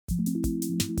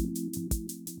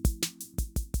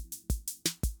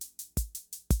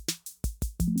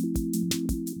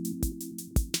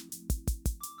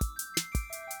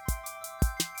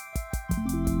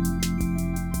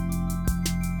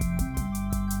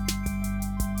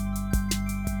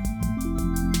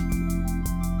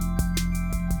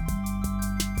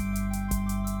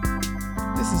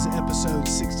episode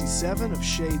 67 of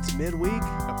Shades Midweek,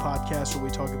 a podcast where we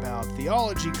talk about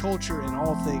theology, culture, and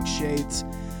all things Shades.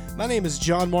 My name is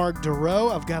John Mark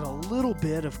Durow. I've got a little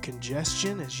bit of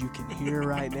congestion, as you can hear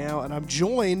right now, and I'm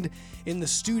joined in the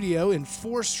studio, in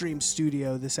Four Stream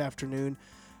Studio this afternoon,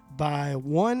 by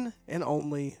one and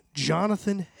only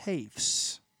Jonathan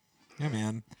Hafes. Yeah,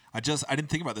 man. I didn't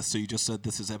think about this, so you just said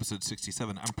this is episode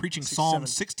 67. I'm preaching Psalm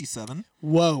 67.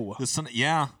 Whoa.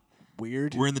 Yeah.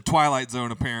 Weird. We're in the Twilight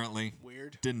Zone, apparently.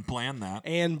 Weird. Didn't plan that.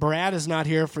 And Brad is not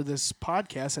here for this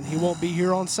podcast, and he won't be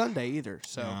here on Sunday either.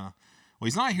 So, Well,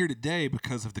 he's not here today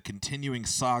because of the continuing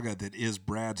saga that is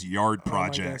Brad's yard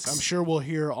projects. I'm sure we'll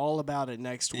hear all about it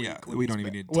next week. Yeah, we don't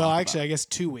even need to Well, talk actually, about I guess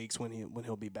 2 weeks when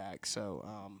he'll be back.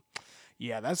 So,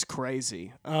 yeah, that's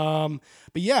crazy. But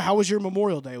yeah, how was your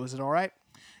Memorial Day? Was it all right?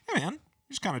 Yeah, man.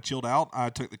 Just kind of chilled out. I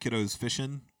took the kiddos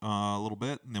fishing a little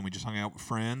bit, and then we just hung out with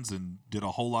friends and did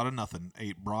a whole lot of nothing.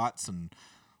 Ate brats and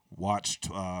watched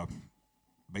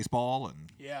baseball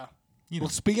and Yeah. you know.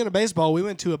 Well, speaking of baseball, we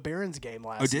went to a Barons game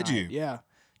last night. did you? Yeah.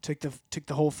 Took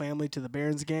the whole family to the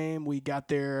Barons game. We got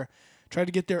there, tried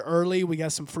to get there early. We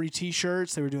got some free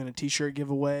T-shirts. They were doing a T-shirt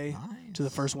giveaway to the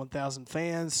first 1,000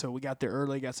 fans. So we got there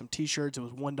early, got some T-shirts. It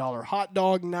was $1 hot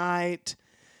dog night.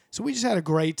 So we just had a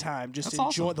great time. Just That's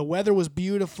enjoy. awesome. The weather was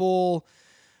beautiful.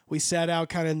 We sat out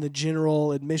kind of in the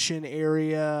general admission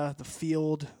area, the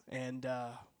field, and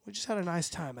we just had a nice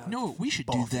time out. No, at the we should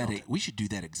ball do that. field. We should do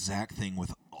that exact thing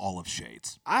with all of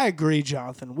Shades. I agree,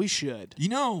 Jonathan. We should. You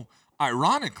know,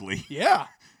 ironically, Yeah.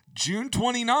 June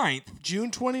 29th,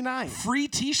 June 29th. free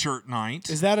T-shirt night.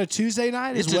 Is that a Tuesday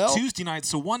night It's as well? a Tuesday night,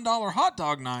 so $1 hot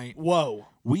dog night. Whoa.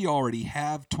 We already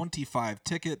have 25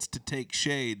 tickets to take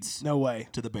Shades No way.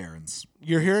 to the Barons.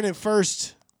 You're hearing it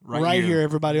first right here,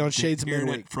 everybody, on Shades Hearing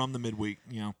Midweek. it from the midweek,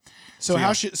 you know. So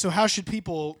yeah. how should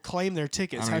people claim their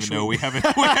tickets? I How don't even should know. We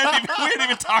hadn't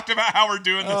even talked about how we're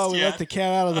doing this Oh, we yet. let the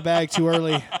cat out of the bag too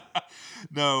early.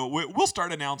 No, we'll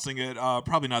start announcing it.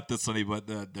 Probably not this Sunday, but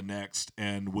the next,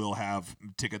 and we'll have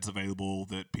tickets available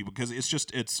that people, because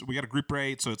we got a group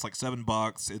rate, so it's like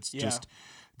 $7. It's just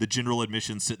the general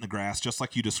admission, sit in the grass, just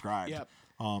like you described. Yep.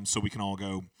 So we can all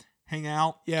go hang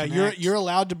out. Yeah, connect. you're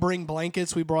allowed to bring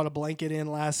blankets. We brought a blanket in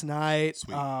last night.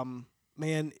 Sweet.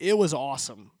 Man, it was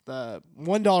awesome. The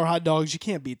 $1 hot dogs, you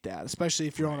can't beat that, especially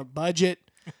if you're on a budget.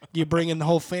 You bring in the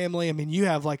whole family. I mean, you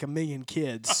have like 1 million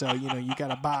kids, so you got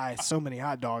to buy so many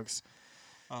hot dogs.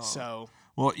 So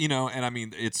Well, and I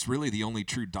mean, it's really the only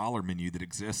true dollar menu that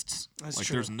exists. That's like,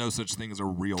 true. there's no such thing as a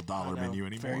real dollar menu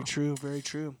anymore. Very true. Very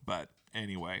true. But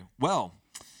anyway, well,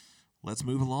 let's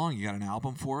move along. You got an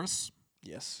album for us?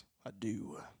 Yes, I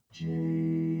do.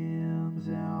 JM's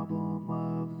album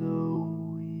of the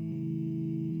week.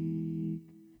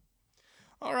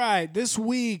 All right, this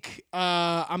week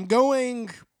I'm going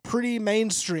pretty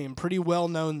mainstream, pretty well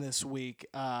known this week.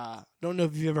 Don't know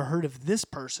if you've ever heard of this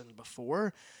person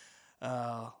before.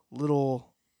 Little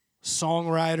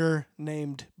songwriter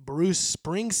named Bruce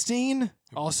Springsteen,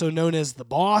 also known as the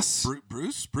Boss.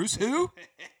 Bruce who?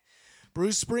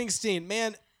 Bruce Springsteen,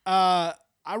 man.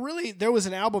 There was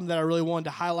an album that I really wanted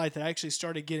to highlight that I actually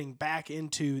started getting back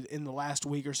into in the last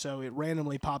week or so. It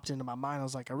randomly popped into my mind. I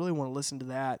was like, I really want to listen to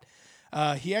that.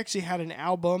 He actually had an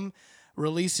album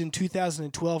released in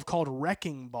 2012 called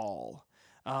Wrecking Ball.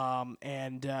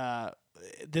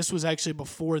 This was actually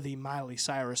before the Miley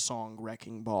Cyrus song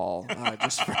Wrecking Ball.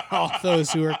 Just for all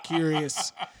those who are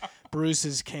curious,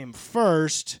 Bruce's came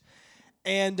first.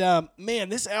 And, man,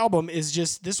 this album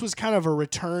this was kind of a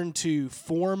return to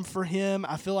form for him.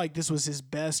 I feel like this was his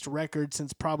best record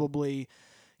since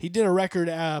he did a record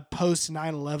post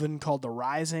 9/11 called The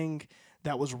Rising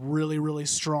that was really, really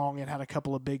strong and had a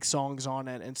couple of big songs on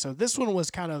it. And so this one was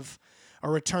kind of a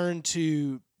return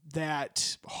to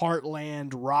that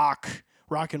heartland rock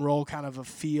and roll kind of a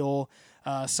feel.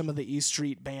 Some of the E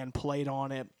Street Band played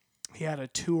on it. He had a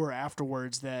tour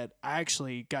afterwards that I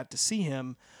actually got to see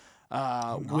him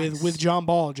with John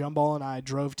Ball. John Ball and I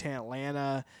drove to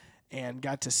Atlanta and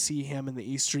got to see him and the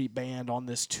E Street Band on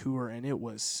this tour, and it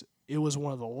was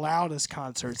one of the loudest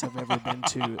concerts I've ever been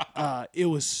to. It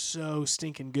was so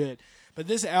stinking good. But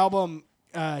this album,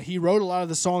 he wrote a lot of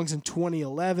the songs in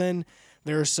 2011.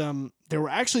 There were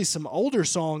actually some older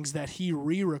songs that he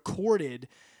re-recorded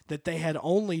that they had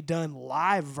only done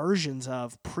live versions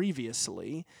of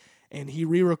previously, and he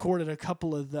re-recorded a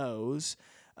couple of those.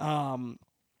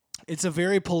 It's a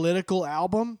very political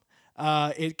album.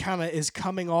 It kind of is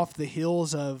coming off the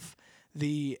heels of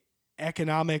the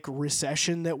economic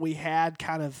recession that we had,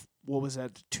 kind of,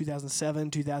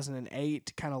 2007,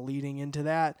 2008, kind of leading into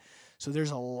that. So there's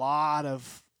a lot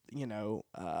of,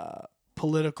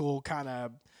 political kind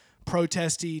of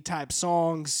protesty type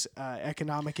songs,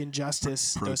 economic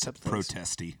injustice, those type of things.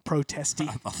 Protesty. Protesty.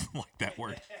 I like that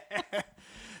word.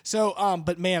 So,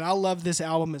 but man, I love this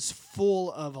album. It's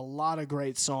full of a lot of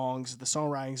great songs. The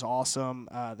songwriting's awesome.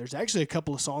 There's actually a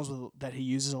couple of songs that he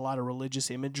uses a lot of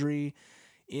religious imagery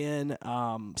in,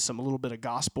 a little bit of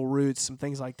gospel roots, some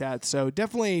things like that. So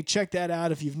definitely check that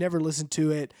out if you've never listened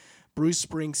to it. Bruce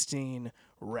Springsteen,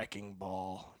 Wrecking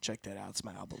Ball. Check that out. It's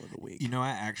my album of the week. You know, I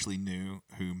actually knew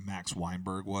who Max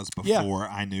Weinberg was before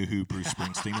I knew who Bruce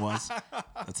Springsteen was.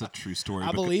 That's a true story.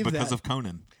 I believe because that. of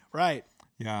Conan. Right.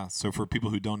 Yeah. So for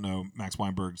people who don't know, Max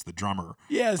Weinberg's the drummer.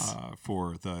 Yes.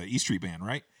 For the E Street Band,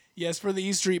 right? Yes, for the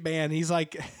E Street Band. He's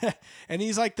like, and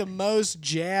he's like the most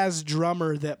jazz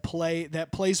drummer that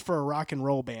plays for a rock and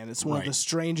roll band. It's one of the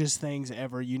strangest things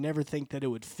ever. You never think that it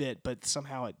would fit, but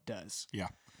somehow it does. Yeah.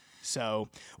 So,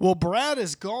 well, Brad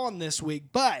is gone this week,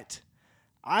 but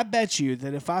I bet you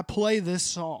that if I play this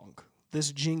song,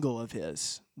 this jingle of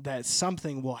his, that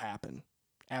something will happen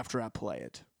after I play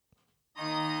it.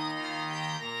 Hello.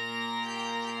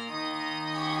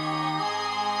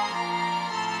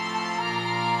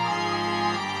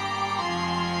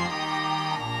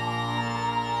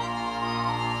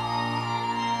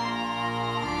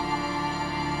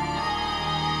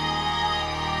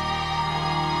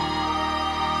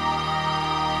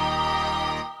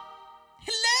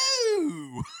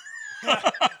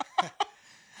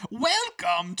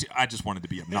 Welcome to. I just wanted to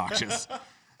be obnoxious.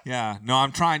 Yeah, no,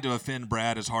 I'm trying to offend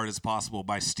Brad as hard as possible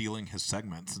by stealing his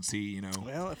segment, since he, you know.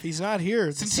 Well, if he's not here,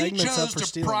 the Since he segment's up chose for to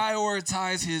stealing.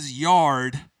 prioritize his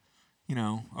yard, you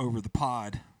know, over the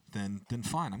pod, then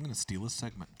fine, I'm going to steal his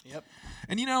segment. Yep.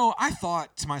 And you know, I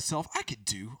thought to myself, I could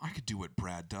do what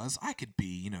Brad does. I could be,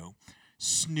 you know,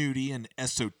 snooty and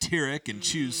esoteric and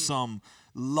choose some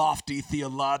lofty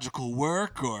theological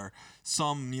work or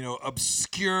some, you know,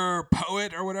 obscure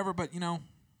poet or whatever, but you know,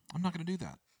 I'm not going to do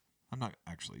that. I'm not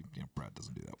actually, you know, Brad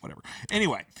doesn't do that, whatever.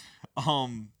 Anyway,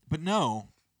 but no,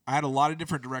 I had a lot of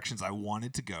different directions I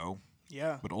wanted to go.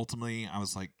 Yeah. But ultimately, I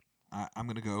was like, I'm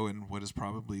going to go in what is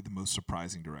probably the most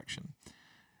surprising direction.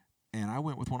 And I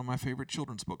went with one of my favorite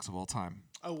children's books of all time.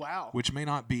 Oh, wow. Which may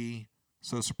not be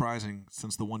so surprising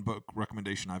since the one book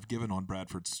recommendation I've given on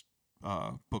Bradford's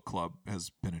book club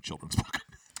has been a children's book.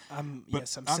 I'm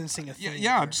sensing a thing.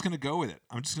 Yeah, I'm just gonna go with it.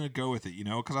 You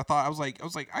know, because I was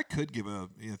like, I could give a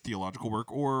theological work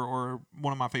or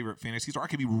one of my favorite fantasies, or I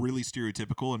could be really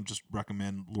stereotypical and just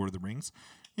recommend Lord of the Rings,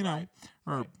 you know,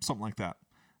 or something like that.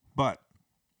 But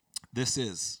this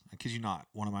is, I kid you not,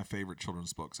 one of my favorite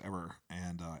children's books ever,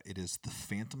 and it is The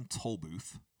Phantom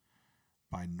Tollbooth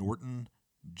by Norton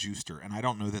Juster, and I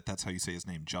don't know that that's how you say his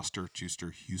name, Juster,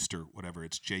 Huster, whatever.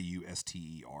 It's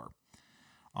Juster.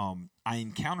 I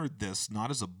encountered this not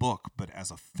as a book, but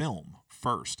as a film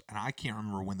first, and I can't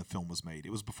remember when the film was made.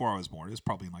 It was before I was born. It was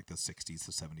probably in like the 60s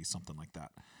to 70s, something like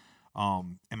that.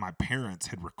 And my parents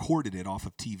had recorded it off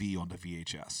of TV onto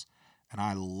VHS, and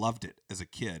I loved it as a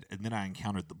kid. And then I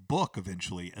encountered the book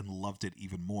eventually and loved it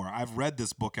even more. I've read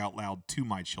this book out loud to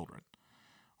my children,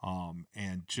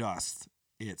 and just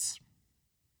it's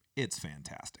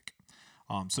fantastic.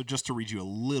 So just to read you a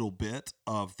little bit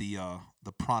of the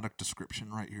product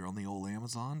description right here on the old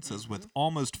Amazon. It says, with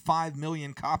almost 5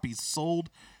 million copies sold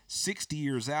 60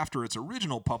 years after its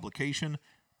original publication,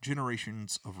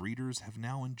 generations of readers have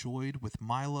now journeyed with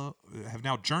Milo,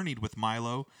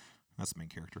 that's the main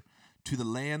character, to the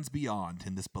lands beyond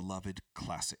in this beloved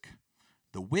classic.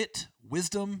 The wit,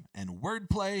 wisdom, and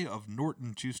wordplay of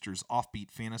Norton Juster's offbeat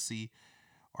fantasy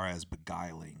are as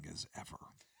beguiling as ever.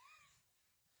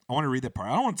 I want to read that part.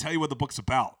 I don't want to tell you what the book's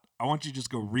about. I want you to just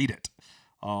go read it.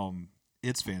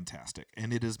 It's fantastic,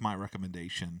 and it is my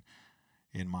recommendation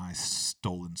in my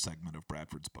stolen segment of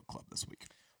Bradford's Book Club this week.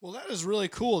 Well, that is really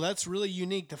cool. That's really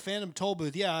unique. The Phantom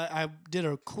Tollbooth. Yeah, I did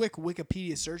a quick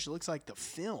Wikipedia search. It looks like the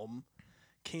film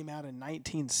came out in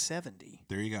 1970.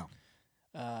 There you go.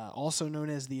 Also known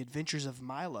as The Adventures of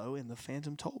Milo in the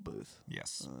Phantom Tollbooth.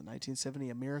 Yes. 1970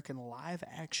 American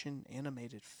live-action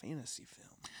animated fantasy film.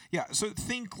 Yeah, so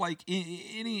think like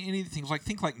any things, like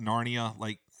think like Narnia,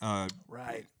 like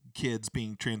right. Kids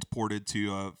being transported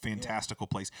to a fantastical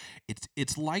place.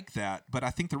 It's like that, but I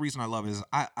think the reason I love it is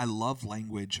I love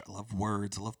language, I love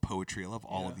words, I love poetry, I love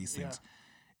all of these things.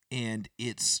 And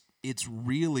it's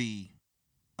really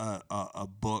a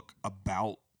book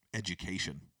about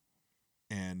education.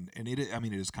 And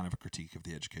it is kind of a critique of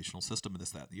the educational system and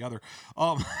this, that, and the other.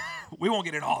 We won't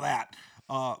get into all that.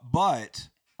 But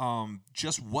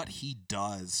just what he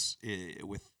does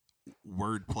with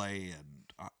wordplay and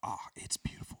it's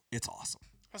beautiful. It's awesome.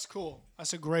 That's cool.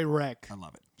 That's a great rec. I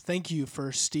love it. Thank you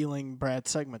for stealing Brad's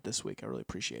segment this week. I really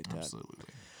appreciate that. Absolutely.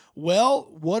 Well,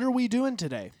 what are we doing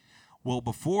today? Well,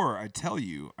 before I tell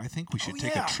you, I think we should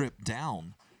take yeah. a trip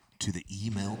down to the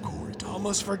email corridor.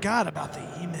 Almost forgot about the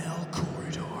email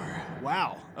corridor.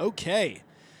 Wow. Okay.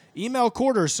 Email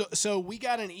corridor. So we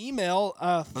got an email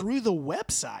through the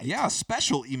website. Yeah, a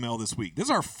special email this week. This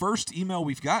is our first email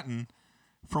we've gotten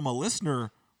from a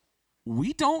listener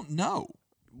we don't know.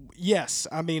 Yes.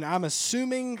 I mean, I'm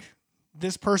assuming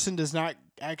this person does not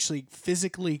actually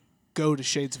physically go to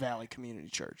Shades Valley Community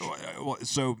Church.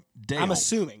 So Dale. I'm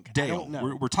assuming. Dale. I don't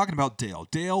know. We're talking about Dale.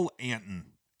 Dale Anton.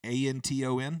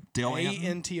 Anton. Dale Anton.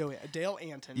 Anton. Dale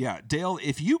Anton. Yeah, Dale,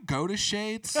 if you go to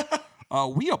Shades,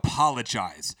 we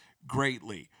apologize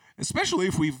greatly, especially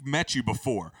if we've met you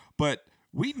before. But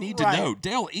we need to know.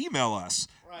 Dale, email us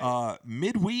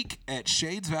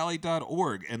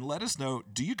midweek@shadesvalley.org and let us know,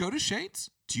 do you go to Shades?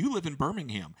 Do you live in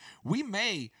Birmingham? We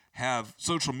may have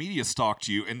social media stalked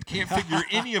you and can't figure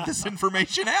any of this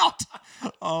information out.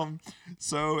 And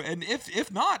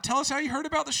if not, tell us how you heard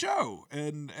about the show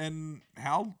and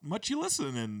how much you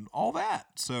listen and all that.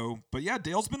 So, but yeah,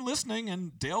 Dale's been listening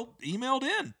and Dale emailed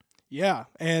in. Yeah,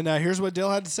 and here's what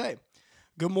Dale had to say.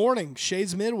 Good morning,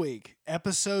 Shades Midweek,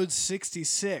 episode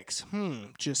 66.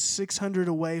 Just 600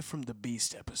 away from the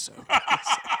Beast episode.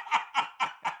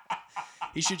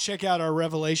 You should check out our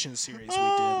Revelation series we did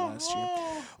last year.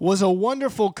 Was a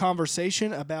wonderful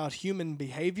conversation about human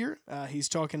behavior. He's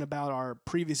talking about our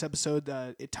previous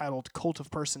episode titled Cult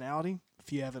of Personality.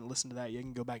 If you haven't listened to that, you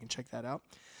can go back and check that out.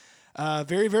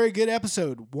 Very, very good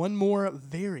episode. One more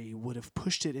very would have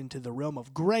pushed it into the realm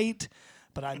of great,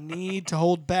 but I need to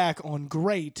hold back on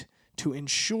great to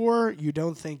ensure you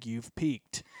don't think you've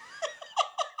peaked.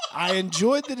 I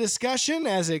enjoyed the discussion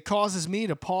as it causes me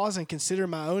to pause and consider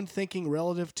my own thinking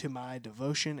relative to my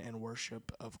devotion and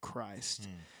worship of Christ.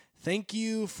 Thank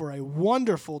you for a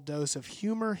wonderful dose of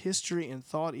humor, history, and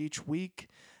thought each week.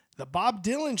 The Bob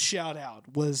Dylan shout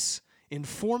out was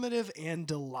informative and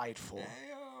delightful.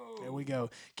 Hey-o. There we go.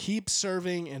 Keep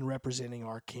serving and representing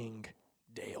our King,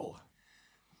 Dale.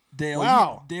 Dale,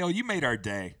 Wow. you made our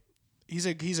day. He's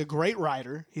a great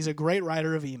writer. He's a great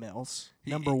writer of emails.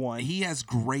 Number one. He has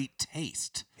great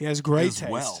taste. He has great as taste.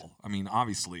 well. I mean,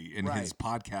 obviously, in his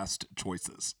podcast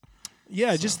choices.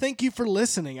 Yeah, just thank you for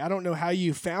listening. I don't know how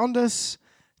you found us.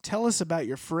 Tell us about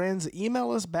your friends.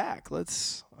 Email us back. I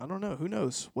don't know. Who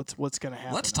knows what's going to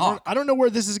happen. Let's talk. I don't know where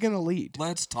this is going to lead.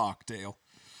 Let's talk, Dale.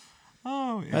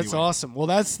 Oh, anyway. That's awesome. Well,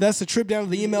 that's the trip down to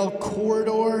the email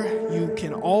corridor. You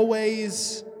can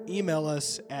always email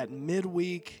us at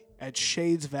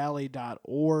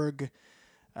midweek@shadesvalley.org.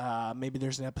 Maybe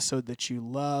there's an episode that you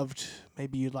loved.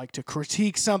 Maybe you'd like to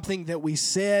critique something that we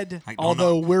said,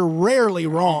 although we're rarely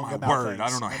wrong about things.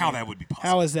 I don't know how that would be possible.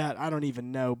 How is that? I don't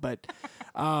even know. But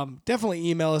definitely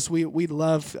email us. We'd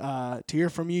love to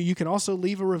hear from you. You can also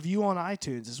leave a review on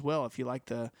iTunes as well. If you like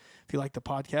the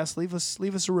podcast, leave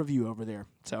us a review over there.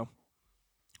 So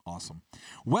awesome.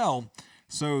 Well,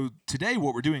 so today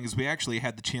what we're doing is we actually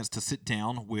had the chance to sit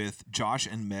down with Josh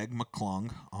and Meg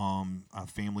McClung, a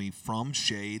family from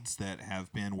Shades that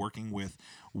have been working with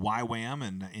YWAM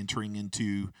and entering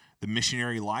into the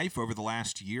missionary life over the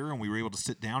last year, and we were able to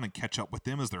sit down and catch up with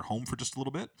them as they're home for just a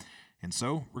little bit. And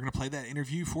so we're going to play that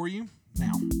interview for you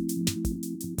now.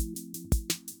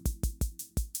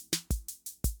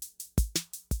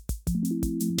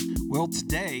 Well,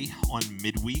 today on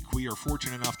Midweek, we are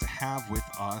fortunate enough to have with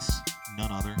us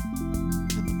none other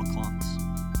than the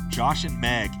McClungs. Josh and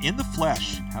Meg in the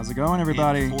flesh. How's it going,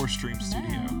 everybody? In 4Stream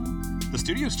Studio. The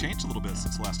studio's changed a little bit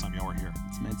since the last time y'all were here.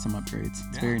 It's made some upgrades.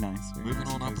 It's very nice. Moving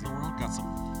on up in the world. Got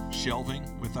some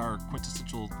shelving with our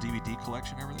quintessential DVD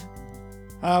collection over there.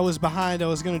 I was behind. I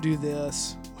was going to do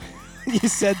this. You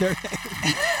said their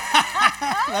name.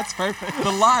 That's perfect.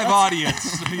 The live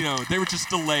audience, they were just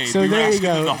delayed. So we were there you asking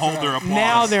go. them to hold their applause.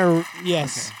 Now they're,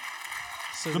 yes. Okay.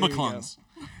 So the there you go. McClungs.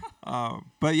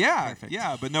 But yeah,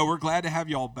 Perfect. but no, we're glad to have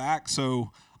y'all back.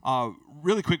 So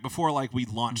really quick before we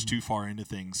launch too far into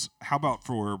things, how about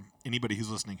for anybody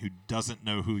who's listening who doesn't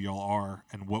know who y'all are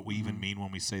and what we even mean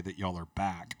when we say that y'all are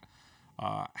back,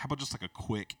 how about just a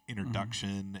quick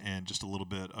introduction and just a little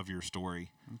bit of your story?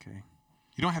 Okay.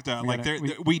 You don't have to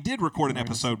we did record an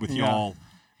episode with yeah. y'all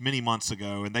many months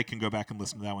ago, and they can go back and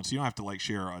listen to that one. So you don't have to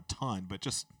share a ton, but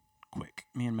just quick.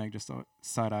 Me and Meg just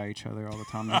side eye each other all the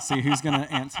time to see who's going to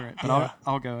answer it. But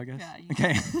I'll go, I guess. Yeah,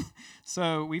 okay.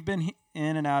 So we've been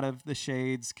in and out of the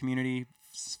Shades community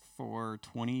for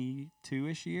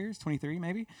 22-ish years, 23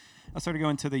 maybe. I started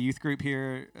going to the youth group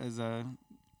here as a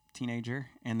teenager,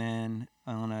 and then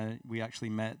we actually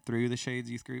met through the Shades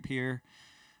youth group here.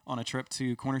 on a trip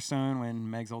to Cornerstone when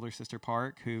Meg's older sister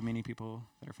Park, who many people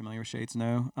that are familiar with Shades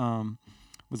know,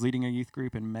 was leading a youth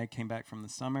group, and Meg came back from the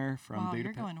summer from Wow,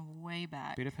 Budapest. you're going way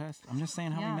back. Budapest. I'm just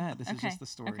saying how we met. This is Okay. just the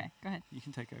story. Okay, go ahead. You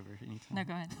can take over anytime. No,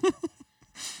 go ahead.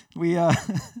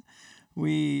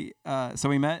 So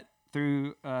we met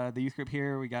through the youth group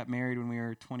here. We got married when we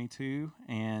were 22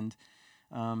 and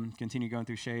continued going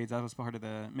through Shades. I was part of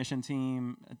the mission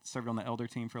team, served on the elder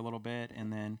team for a little bit,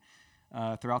 and then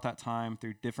throughout that time,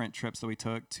 through different trips that we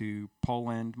took to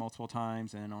Poland multiple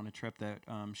times, and on a trip that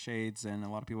Shades and a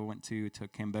lot of people went to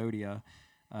Cambodia,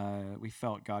 we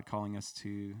felt God calling us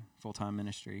to full-time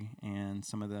ministry. And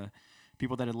some of the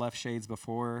people that had left Shades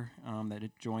before that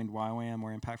had joined YWAM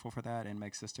were impactful for that, and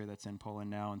Meg's sister that's in Poland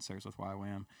now and serves with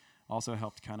YWAM also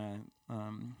helped kind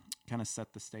of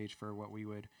set the stage for what we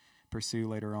would pursue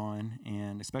later on,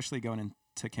 and especially going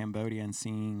into Cambodia and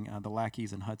seeing the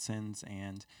Lackeys and Hudsons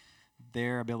and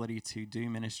their ability to do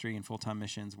ministry and full-time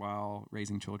missions while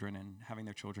raising children and having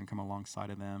their children come alongside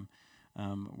of them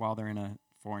while they're in a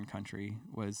foreign country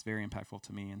was very impactful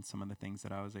to me, and some of the things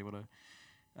that I was able to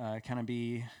kind of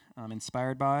be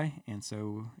inspired by. And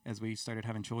so as we started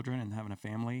having children and having a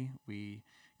family, we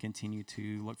continued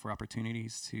to look for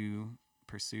opportunities to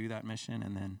pursue that mission.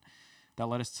 And then that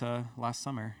led us to last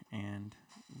summer and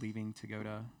leaving to go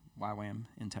to YWAM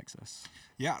in Texas.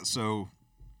 Yeah, so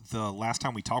the last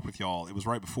time we talked with y'all, it was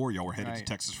right before y'all were headed to Right.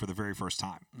 Texas for the very first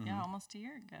time, Yeah, almost a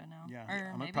year ago now. Yeah,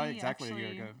 Or maybe probably exactly actually,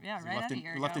 a year ago. Yeah, We right left at a in,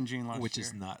 year we left ago. in June last which year.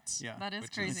 is nuts. Yeah, That is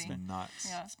Which crazy. is nuts.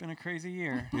 Yeah. it's been a crazy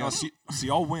year. Yeah, so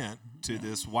y'all went to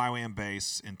this YWAM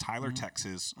base in Tyler,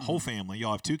 Texas. Whole family.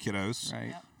 Y'all have 2 kiddos. Right.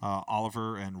 Yep.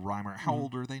 Oliver and Reimer. How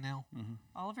old are they now?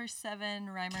 Oliver's 7,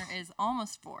 Reimer is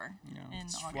almost 4 Yeah. in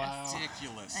August.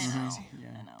 Ridiculous. I know.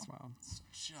 Yeah, I know. it's wild.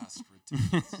 Just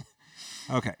ridiculous.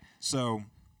 Okay, so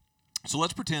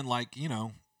let's pretend like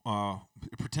John.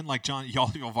 Y'all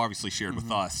have obviously shared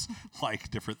with us like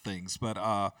different things, but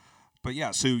yeah.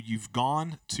 So you've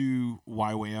gone to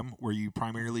YWAM where you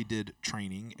primarily did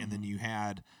training, and then you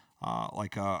had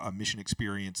like a mission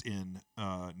experience in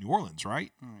New Orleans,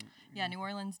 right? Yeah, New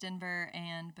Orleans, Denver,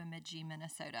 and Bemidji,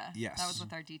 Minnesota. Yes. That was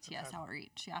with our DTS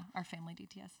outreach. Yeah, our family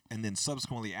DTS. And then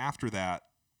subsequently after that,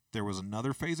 there was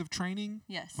another phase of training.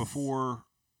 Yes. Before,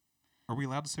 are we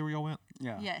allowed to say where y'all went?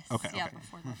 Yeah. Yes. Okay, Yeah, okay.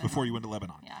 before Lebanon. Before you went to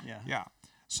Lebanon. Yeah. Yeah. Yeah.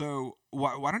 So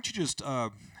why don't you just,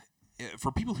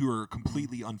 for people who are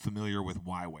completely unfamiliar with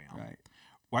YWAM, Right.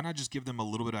 why not just give them a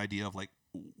little bit of idea of like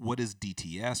what is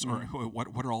DTS or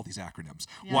what are all these acronyms?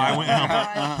 Yeah.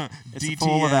 YWAM, It's DTS,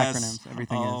 full of acronyms.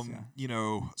 Everything is. Yeah. You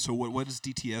know, so what is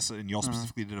DTS? And y'all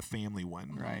specifically did a family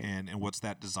one, Right. And what's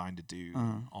that designed to do?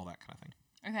 And all that kind of thing.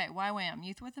 Okay, YWAM,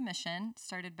 Youth with a Mission,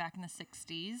 started back in the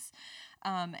 60s.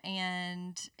 Oh,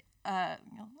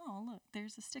 look,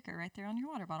 there's a sticker right there on your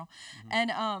water bottle.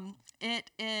 And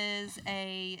it is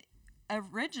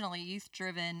originally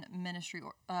youth-driven ministry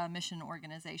mission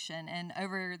organization, and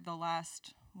over the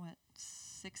last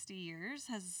 60 years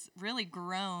has really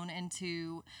grown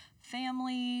into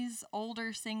families,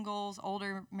 older singles,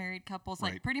 older married couples,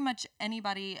 Right. like pretty much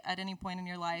anybody at any point in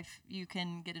your life, you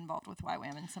can get involved with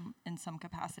YWAM in some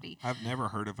capacity. I've never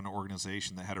heard of an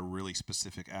organization that had a really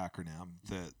specific acronym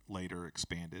that later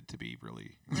expanded to be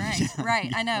really.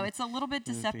 Right. I know it's a little bit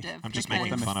deceptive. I'm just because-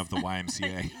 making fun of the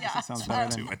YMCA. Yeah. That sounds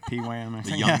better than PWAM or The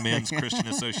something. Young Men's Christian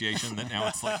Association that now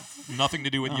it's like nothing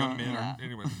to do with young men. Yeah. Or,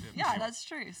 anyway, Yeah, anyway. that's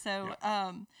true. So,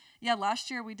 last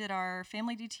year we did our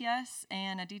family DTS,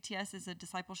 and a DTS is a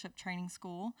discipleship training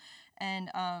school, and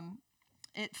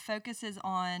it focuses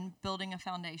on building a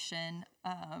foundation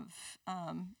of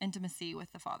intimacy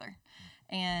with the Father,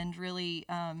 and really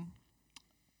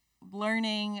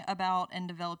learning about and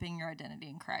developing your identity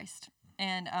in Christ.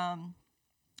 And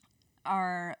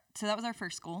so that was our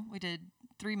first school. We did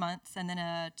 3 months and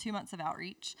then 2 months of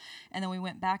outreach, and then we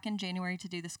went back in January to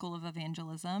do the School of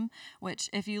Evangelism,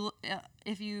 which if you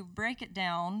break it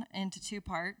down into 2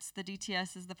 parts, the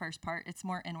DTS is the first part. It's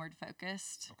more inward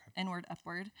focused, inward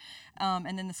upward,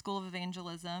 and then the School of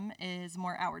Evangelism is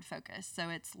more outward focused. So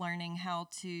it's learning how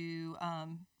to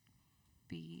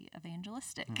be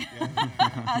evangelistic,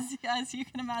 as you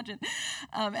can imagine.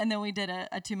 And then we did a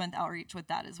 2-month outreach with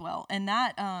that as well. And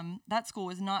that school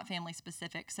was not family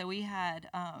specific. So we had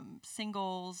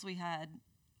singles, we had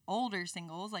older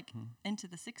singles, like into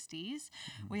the 60s.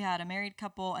 We had a married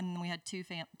couple, and then we had two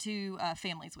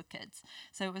families with kids.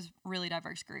 So it was really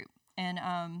diverse group. And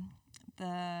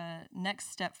the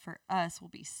next step for us will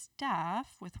be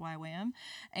staff with YWAM.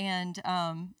 And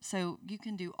so you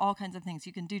can do all kinds of things.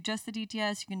 You can do just the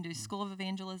DTS. You can do School of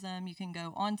Evangelism. You can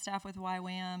go on staff with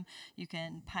YWAM. You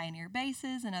can pioneer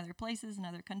bases in other places in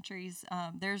other countries.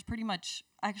 There's pretty much,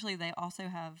 actually, they also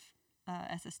have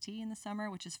SST in the summer,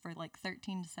 which is for like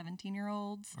 13 to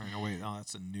 17-year-olds. All right, no, wait. Oh,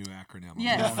 that's a new acronym.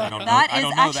 Yes, I don't know. that I is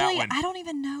don't know actually, that one. I don't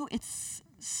even know. It's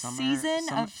season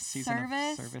of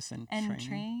service and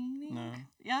training. No,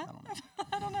 Yeah,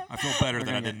 I don't know. I feel better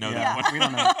that I didn't know yeah, that one. we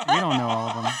don't know. We don't know all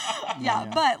of them. Yeah,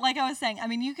 but like I was saying, I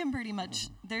mean, you can pretty much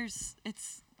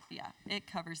it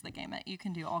covers the gamut. You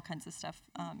can do all kinds of stuff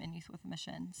in Youth with a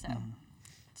Mission, so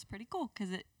it's pretty cool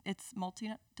because it's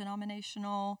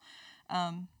multi-denominational.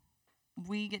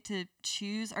 We get to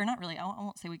choose, or not really, I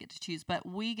won't say we get to choose, but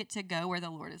we get to go where the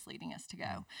Lord is leading us to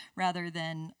go, rather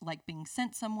than like being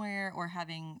sent somewhere or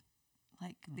having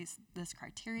like this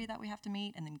criteria that we have to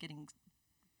meet and then getting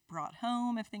brought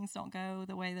home if things don't go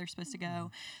the way they're supposed to go.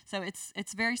 So it's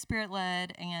very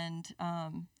Spirit-led, and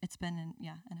it's been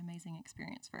an amazing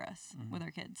experience for us with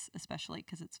our kids, especially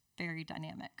because it's very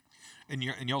dynamic. And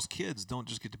y'all's kids don't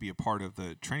just get to be a part of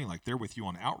the training; like they're with you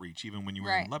on outreach, even when you were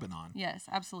Right. in Lebanon. Yes,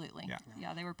 absolutely.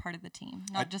 Yeah. They were part of the team,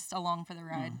 not just along for the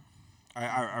ride.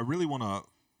 I really want to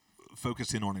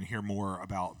focus in on and hear more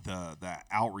about the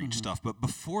outreach stuff. But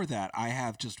before that, I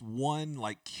have just one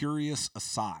like curious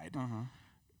aside.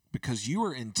 Because you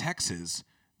were in Texas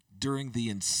during the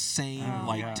insane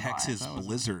Texas That was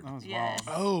blizzard. Yes.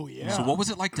 wild. Oh yeah. So what was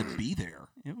it like to be there?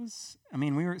 It was. I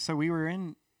mean, we were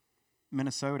in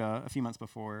Minnesota a few months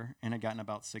before and had gotten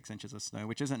about 6 inches of snow,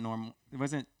 which isn't normal. It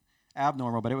wasn't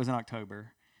abnormal, but it was in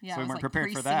October. Yeah, so it we was, weren't like,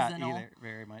 prepared for that pre-seasonal. either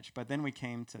very much. But then we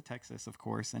came to Texas, of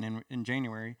course, and in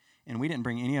January, and we didn't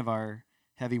bring any of our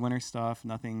heavy winter stuff,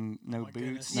 no my boots,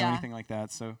 goodness. no Yeah. anything like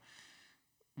that. So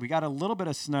we got a little bit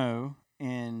of snow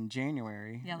in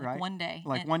January, Yeah, like right? one day.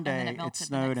 Like and- one and then day it it melted the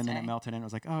snowed next and then day. it melted and it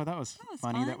was like, oh, that was That was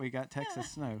funny fun. that we got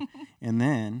Texas snow. And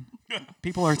then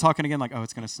people are talking again like, oh,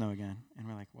 it's going to snow again. And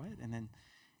we're like, what? And then,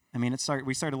 I mean,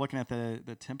 we started looking at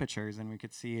the temperatures and we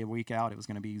could see a week out it was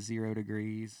going to be 0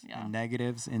 degrees Yeah. and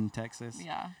negatives in Texas.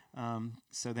 Yeah.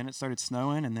 So then it started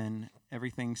snowing and then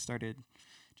everything started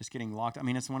just getting locked. I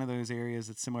mean, it's one of those areas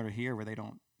that's similar to here where they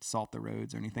don't salt the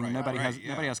roads or anything. Right, nobody right, yeah.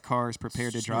 nobody has cars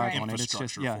prepared to There's no drive on it. It's just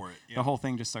infrastructure for it, yeah. the whole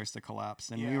thing just starts to collapse.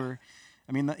 And we Yeah. were,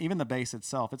 I mean, even the base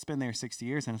itself, it's been there 60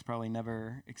 years and it's probably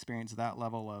never experienced that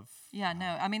level of Yeah, no.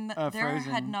 I mean, there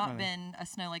frozen had not weather. been a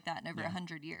snow like that in over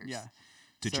 100 years. yeah.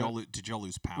 Did So- y'all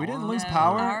lose power? We didn't lose No,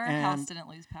 power, Our house and didn't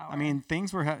lose power. I mean,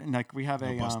 things were like we have No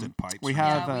a busted pipes we or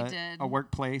have anything? Yeah, we a, did. a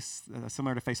workplace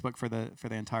similar to Facebook for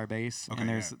the entire base, Okay, and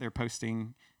yeah. they're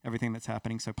posting everything that's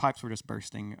happening. So pipes were just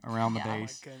bursting around Yeah. the Oh Oh my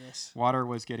base. goodness. Water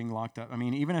was getting locked up. I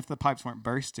mean, even if the pipes weren't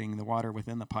bursting, the water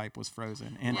within the pipe was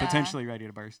frozen and Yeah. potentially ready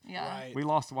to burst. yeah. Right. We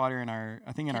lost water in our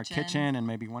our Kitchen. kitchen and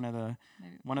maybe one of the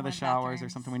Maybe showers or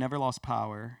bathrooms. something. We never lost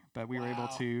power, but we were able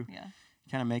Wow. to Yeah.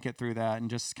 kind of make it through that and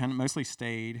just kind of mostly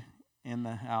stayed in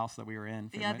the house that we were in.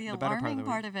 For Yeah, the the better alarming part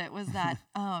part of it was that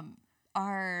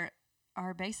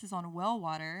our base is on well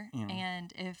water, Yeah.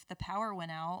 and if the power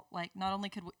went out, like not only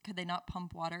could they not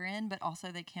pump water in, but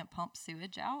also they can't pump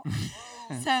sewage out.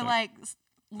 so like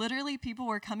literally people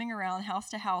were coming around house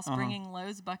to house bringing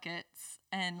Lowe's buckets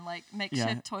and like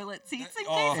makeshift toilet seats in case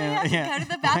Oh. we had to Yeah. go to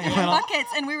the bathroom Little- with buckets,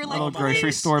 and we were like, little please,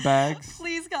 grocery store bags.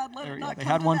 please God, let it not They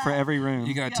come had to one for that. every room.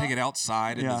 You got to take Yeah. it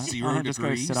outside in the 0 just go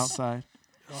degrees. sit outside.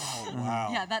 Oh wow.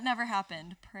 Yeah, that never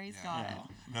happened. Praise God.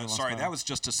 No, lost sorry, power. that was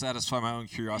just to satisfy my own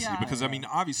curiosity Yeah. because I mean,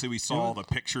 obviously we saw all was-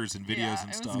 the pictures and videos Yeah, and it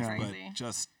was stuff, but crazy.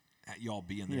 just y'all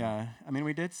being there. Yeah, I mean,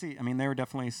 we did see. I mean, there were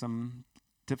definitely some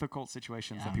difficult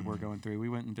situations that Yeah. people were going through. We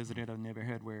went and visited a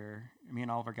neighborhood where me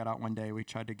and Oliver got out one day. We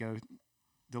tried to go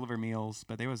deliver meals,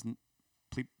 but there was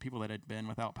people that had been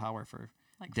without power for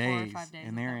Like days, 4 or 5 days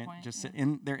and at they're that point. just yeah.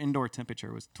 in their indoor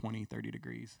temperature was 20, 30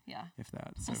 degrees, Yeah. if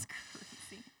that. So That's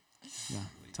crazy. yeah,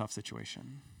 tough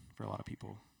situation for a lot of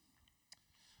people.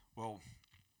 Well,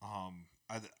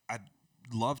 I'd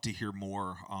love to hear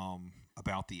more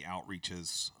about the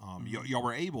outreaches. Y'all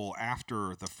were able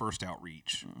after the first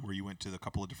outreach, where you went to a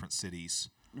couple of different cities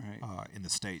Right. in the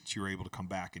States. You were able to come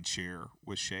back and share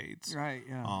with Shades. Right.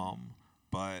 Yeah.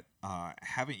 But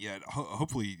haven't yet.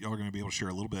 Hopefully, y'all are going to be able to share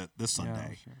a little bit this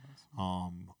Sunday Yeah,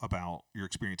 sure. about your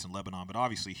experience in Lebanon. But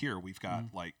obviously, here we've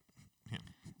got like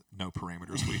no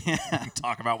parameters. We can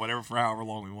talk about whatever for however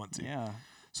long we want to. Yeah.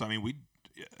 So I mean, we'd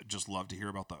just love to hear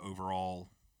about the overall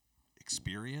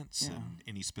experience and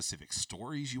any specific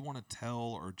stories you want to tell,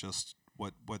 or just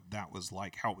what that was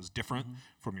like, how it was different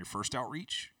from your first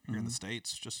outreach here in the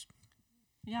States. Just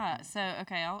Yeah. So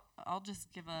okay, I'll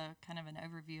just give a kind of an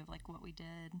overview of like what we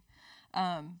did.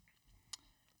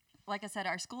 Like I said,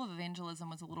 our School of Evangelism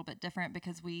was a little bit different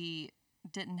because we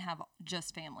didn't have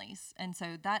just families, and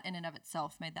so that in and of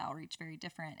itself made the outreach very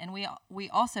different. And we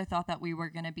also thought that we were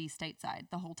going to be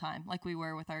stateside the whole time, like we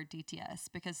were with our DTS,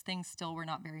 because things still were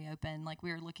not very open. Like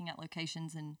we were looking at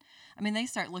locations, and I mean they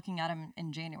start looking at them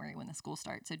in January when the school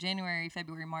starts. So January,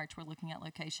 February, March, we're looking at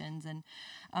locations, and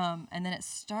then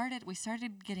we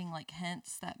started getting like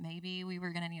hints that maybe we were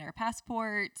going to need our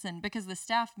passports, and because the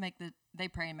staff they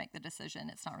pray and make the decision.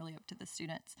 It's not really up to the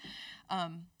students.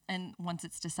 And once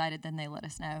it's decided, then they let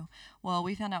us know. Well,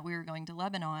 we found out we were going to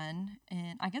Lebanon,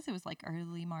 and I guess it was like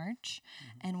early March,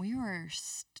 and we were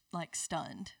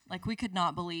stunned. Like we could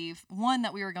not believe, one,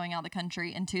 that we were going out of the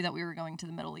country, and two, that we were going to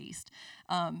the Middle East.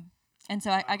 And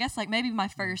so I guess like maybe my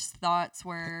first thoughts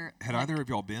were. Had like, either of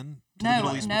y'all been to the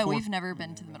Middle East no, before? we've never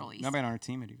been to the Middle East. Nobody on our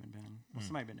team had even been. Well,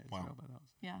 somebody had been to Israel, but that was.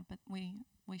 Yeah, but we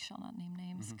shall not name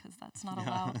names because that's not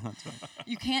allowed.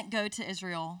 You can't go to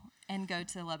Israel and go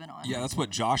to Lebanon. Yeah, that's what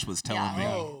Josh was telling me.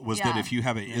 Oh. Was that if you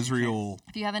have an Israel,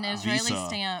 If you have an Israeli visa.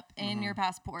 stamp in your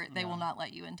passport, they will not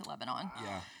let you into Lebanon.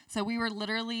 yeah, So we were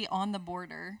literally on the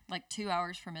border, like 2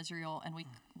 hours from Israel, and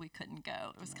we couldn't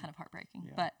go. It was kind of heartbreaking.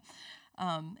 Yeah. But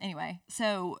anyway,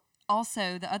 so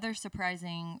also the other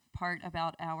surprising part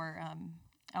about our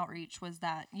outreach was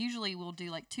that usually we'll do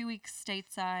like 2 weeks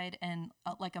stateside and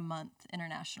like a month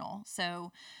international.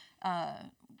 So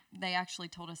they actually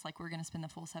told us like we're going to spend the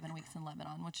full 7 weeks in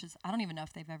Lebanon, which is, I don't even know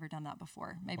if they've ever done that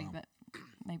before. Maybe, but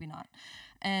maybe not.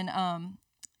 And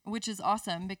which is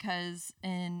awesome because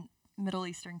in Middle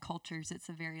Eastern cultures, it's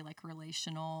a very like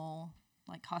relational,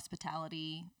 like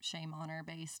hospitality, shame, honor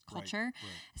based culture.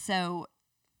 So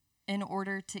in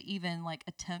order to even like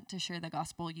attempt to share the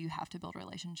gospel, you have to build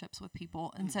relationships with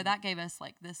people. And so that gave us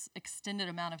like this extended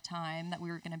amount of time that we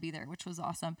were going to be there, which was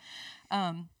awesome.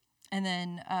 And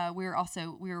then we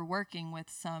were working with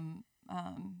some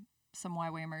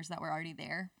YWAMers that were already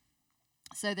there.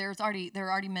 So there were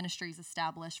already ministries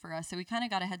established for us. So we kind of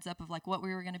got a heads up of like what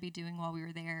we were going to be doing while we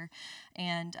were there.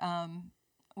 And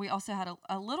we also had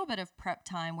a little bit of prep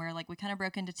time where like we kind of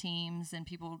broke into teams and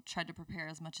people tried to prepare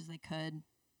as much as they could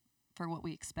for what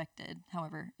we expected.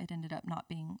 However, it ended up not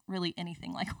being really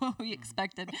anything like what we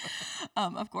expected,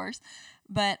 of course.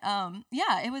 But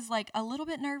yeah, it was like a little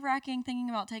bit nerve-wracking thinking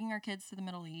about taking our kids to the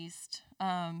Middle East.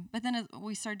 But then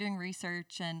we started doing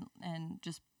research and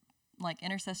just like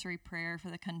intercessory prayer for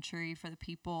the country, for the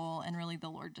people, and really the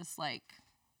Lord just like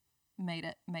made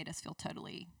us feel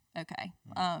totally okay.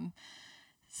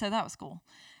 So that was cool.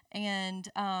 And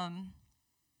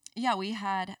yeah,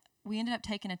 we ended up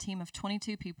taking a team of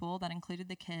 22 people that included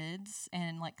the kids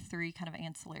and like 3 kind of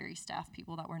ancillary staff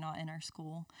people that were not in our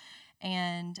school.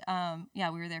 And yeah,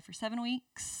 we were there for 7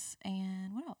 weeks.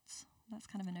 And what else? That's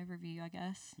kind of an overview, I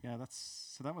guess. Yeah,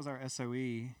 that was our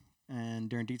SOE. And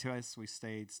during DTS, we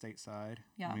stayed stateside.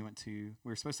 Yeah. And we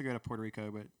were supposed to go to Puerto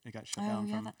Rico, but it got shut Oh, down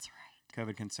yeah, from that's right.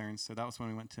 COVID concerns. So that was when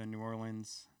we went to New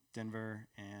Orleans, Denver,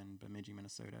 and Bemidji,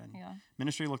 Minnesota. And Yeah.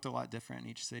 ministry looked a lot different in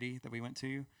each city that we went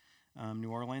to.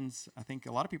 New Orleans, I think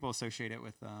a lot of people associate it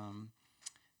with,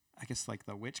 I guess, like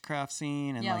the witchcraft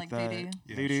scene and Yeah, like like the voodoo.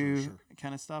 Yeah, voodoo sure.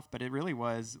 kind of stuff. But it really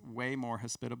was way more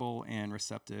hospitable and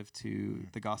receptive to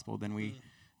the gospel than we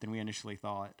initially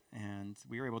thought. And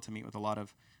we were able to meet with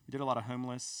we did a lot of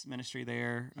homeless ministry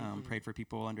there, prayed for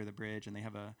people under the bridge, and they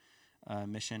have a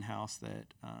mission house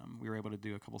that we were able to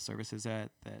do a couple services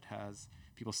at that has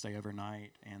people stay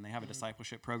overnight. And they have a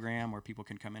discipleship program where people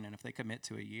can come in, and if they commit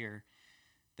to a year,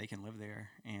 they can live there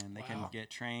and they can get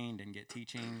trained and get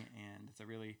teaching, and it's a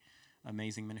really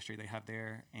amazing ministry they have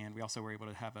there. And we also were able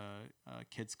to have a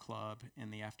kids club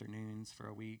in the afternoons for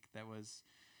a week that was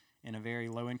in a very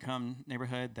low income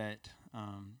neighborhood that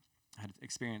had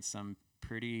experienced some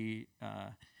pretty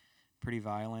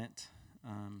violent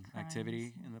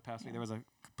activity in the past week. There was a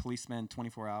policeman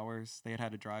 24 hours. They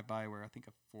had a drive-by where I think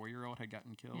a 4-year-old had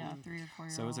gotten killed. Yeah, 3 or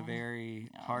 4-year-old. So it was a very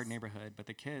Yes. hard neighborhood, but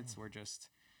the kids were just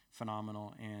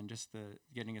phenomenal, and just the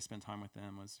getting to spend time with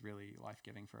them was really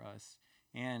life-giving for us.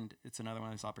 And it's another one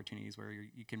of those opportunities where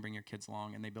you can bring your kids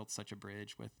along, and they built such a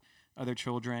bridge with other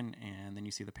children, and then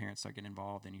you see the parents start getting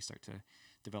involved, and you start to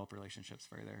develop relationships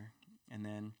further. And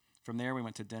then from there, we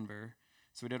went to Denver.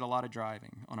 So we did a lot of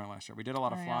driving on our last trip. We did a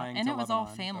lot of flying and to it was all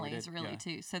Lebanon, but we families did- really yeah,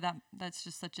 too. So that's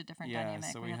just such a different Yeah,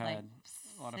 dynamic. so we we had had like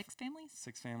a lot of 6 families.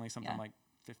 6 families, something Yeah. like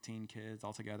 15 kids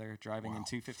all together, driving in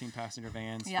 2 15-passenger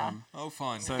vans. Yeah. From, Oh,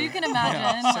 fun. so, So you can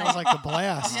imagine. Sounds like a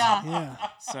blast. Yeah. Yeah.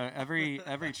 so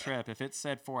every trip, if it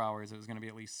said 4 hours, it was going to be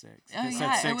at least 6. If Oh, it yeah,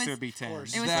 said it 6, was- it would be 10.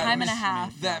 course. It was That time and a was-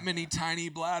 half. that many tiny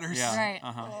bladders. Yeah. Right.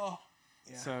 Uh-huh. Oh,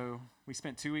 Yeah. So we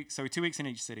spent 2 weeks. So 2 weeks in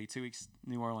each city. 2 weeks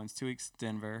New Orleans, 2 weeks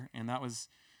Denver, and that was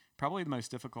probably the most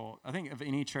difficult. I think of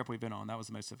any trip we've been on, that was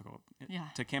the most difficult. Yeah.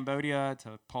 To Cambodia,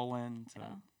 to Poland, to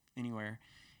Yeah. anywhere,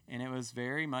 and it was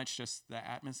very much just the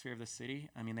atmosphere of the city.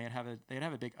 I mean, they'd have a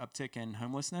big uptick in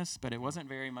homelessness, but it wasn't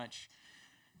very much.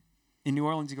 In New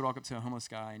Orleans, you could walk up to a homeless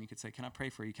guy and you could say, "Can I pray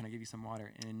for you? Can I give you some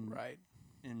water?" Right.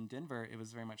 In Denver, it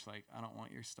was very much like, "I don't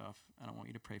want your stuff. I don't want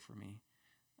you to pray for me."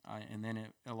 And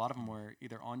then a lot of them were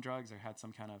either on drugs or had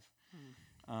some kind of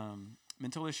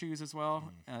mental issues as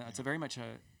well. It's a very much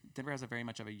Denver has a very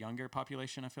much of a younger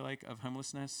population. I feel like of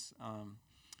homelessness. A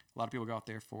lot of people go out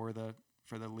there for the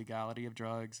legality of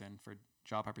drugs and for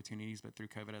job opportunities, but through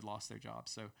COVID had lost their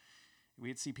jobs. So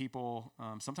we'd see people.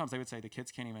 Sometimes they would say the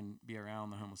kids can't even be around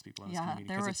the homeless people in this Yeah, community.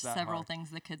 there 'Cause were it's that several hard. things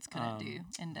the kids couldn't do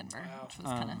in Denver, Wow. which was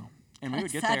kind of And we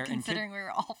would get sad there, and considering we were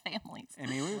all families. I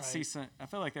mean, we would see Right. some. I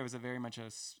feel like there was a very much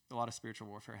a lot of spiritual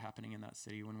warfare happening in that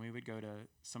city. When we would go to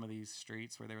some of these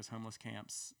streets where there was homeless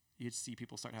camps, you'd see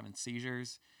people start having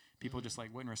seizures. People just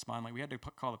like wouldn't respond. Like we had to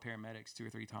call the paramedics 2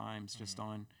 or 3 times just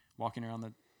on walking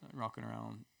around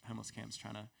homeless camps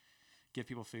trying to give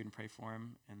people food and pray for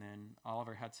them. And then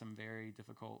Oliver had some very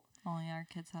difficult. Oh yeah, our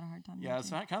kids had a hard time. Yeah,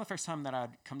 it's kind of the first time that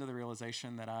I'd come to the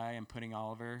realization that I am putting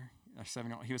Oliver, a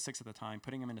 7-year-old, he was 6 at the time,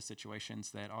 putting him into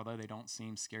situations that, although they don't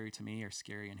seem scary to me, are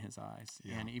scary in his eyes.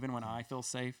 Yeah. And even when I feel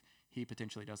safe, he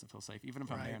potentially doesn't feel safe, even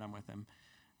if I'm Right. there and I'm with him.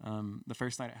 The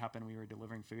first night it happened, we were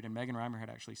delivering food, and Megan Reimer had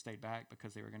actually stayed back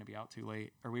because they were going to be out too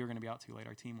late, or we were going to be out too late,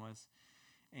 our team was.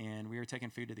 And we were taking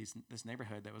food to this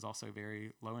neighborhood that was also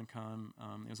very low income.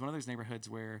 It was one of those neighborhoods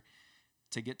where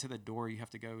to get to the door, you have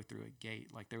to go through a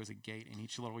gate. Like there was a gate in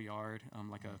each little yard,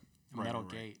 like a metal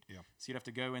gate. Yeah. So you'd have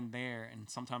to go in there, and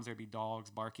sometimes there'd be dogs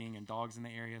barking and dogs in the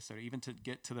area. So even to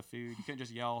get to the food, you couldn't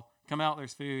just yell, "Come out,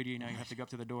 there's food." You have to go up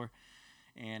to the door.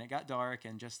 And it got dark,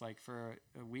 and just like for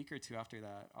a week or two after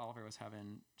that, Oliver was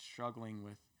struggling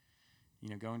with,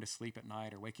 going to sleep at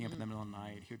night or waking up in the middle of the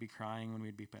night. He would be crying when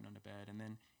we'd be putting him to bed. And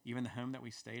then even the home that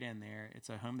we stayed in there, it's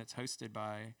a home that's hosted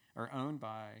by or owned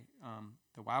by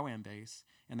the YWAM base,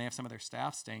 and they have some of their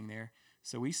staff staying there.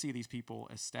 So we see these people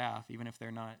as staff, even if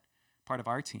they're not part of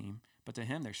our team. But to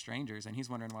him, they're strangers, and he's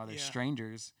wondering why they're Yeah.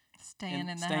 strangers Staying in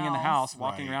the staying house. in the house,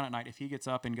 walking Right. around at night. If he gets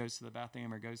up and goes to the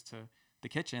bathroom or goes to the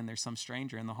kitchen, there's some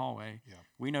stranger in the hallway. Yeah.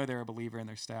 We know they're a believer in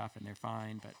their staff and they're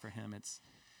fine, but for him it's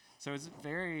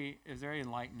very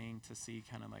enlightening to see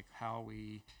kind of like how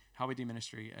we do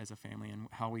ministry as a family and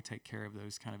how we take care of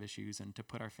those kind of issues, and to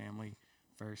put our family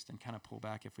first and kind of pull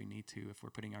back if we need to, if we're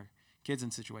putting our kids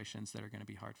in situations that are going to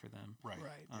be hard for them. Right.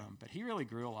 Right. But he really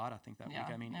grew a lot, I think, that Yeah,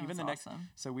 week. I mean, it even was the next. awesome.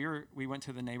 So we went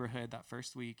to the neighborhood that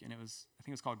first week, and I think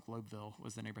it was called Globeville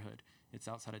was the neighborhood. It's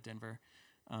outside of Denver,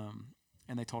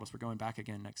 and they told us we're going back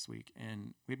again next week.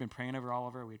 And we'd been praying over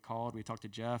Oliver. We had called. We talked to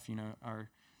Jeff, our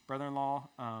brother-in-law.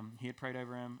 He had prayed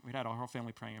over him. We'd had our whole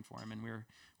family praying for him, and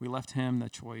we left him the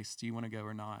choice: do you want to go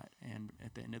or not? And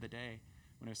at the end of the day,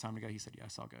 when it was time to go, he said,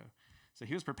 "Yes, I'll go." So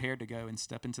he was prepared to go and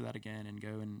step into that again and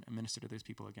go and minister to those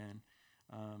people again.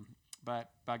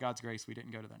 But by God's grace, we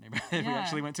didn't go to that neighborhood. We Yeah.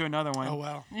 actually went to another one. Oh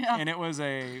wow. Yeah. And it was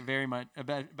a very much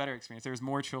better experience. There was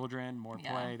more children, more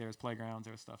Yeah. play. There was playgrounds.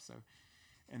 There was stuff. So,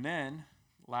 and then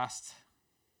last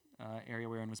area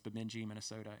we were in was Bemidji,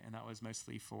 Minnesota, and that was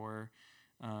mostly for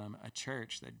a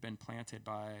church that had been planted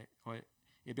by, it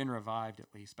had been revived at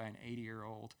least by an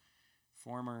 80-year-old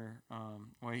former.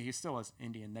 He still was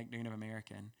Indian, Native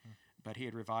American, but he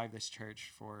had revived this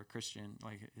church for Christian,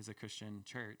 like is a Christian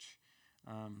church.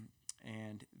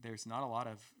 And there's not a lot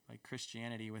of like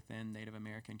Christianity within Native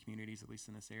American communities, at least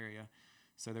in this area.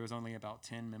 So there was only about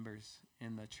 10 members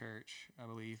in the church, I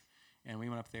believe. And we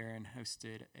went up there and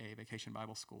hosted a vacation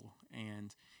Bible school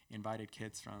and invited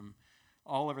kids from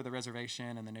all over the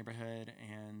reservation and the neighborhood.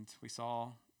 And we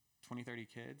saw 20, 30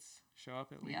 kids show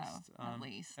up at least. Yeah, at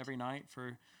least. Every night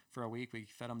for a week. We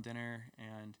fed them dinner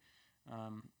and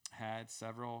had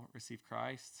several receive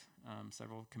Christ,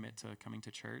 several commit to coming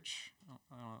to church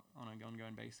on an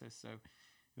ongoing basis. So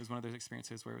it was one of those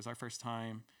experiences where it was our first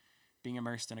time being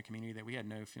immersed in a community that we had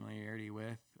no familiarity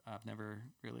with. I've never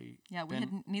really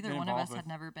Neither been one of us involved had with-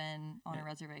 never been on Yeah. a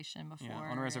reservation before. on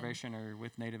a and- reservation or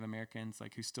with Native Americans,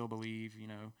 like who still believe,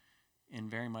 in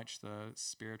very much the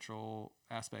spiritual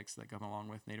aspects that go along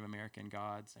with Native American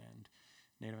gods and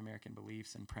Native American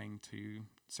beliefs and praying to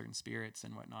certain spirits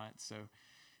and whatnot. So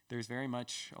there's very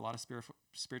much a lot of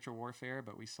spiritual warfare,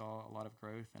 but we saw a lot of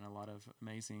growth and a lot of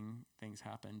amazing things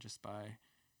happen just by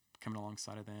coming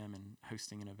alongside of them and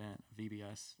hosting an event,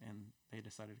 VBS, and they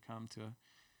decided to come to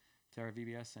our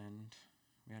VBS, and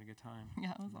we had a good time.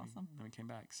 Yeah, it was And awesome. Then we came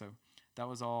back. So that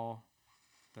was all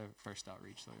the first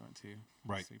outreach that we went to.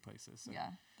 Right. Those 3 places. So,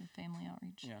 Yeah, the family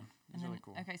outreach. Yeah, it And was then, really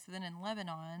cool. okay, so then in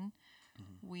Lebanon,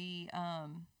 we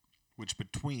Which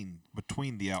between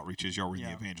the outreaches, y'all were in the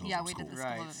Yeah. evangelism Yeah, we school. did the School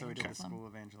Right. of So we did the Evangelism. School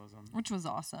of Evangelism. which was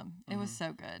awesome. It was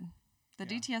so good. The Yeah.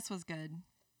 DTS was good.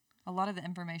 A lot of the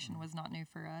information was not new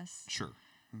for us. Sure.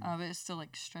 But it's still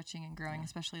like stretching and growing,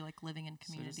 especially like living in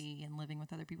community and living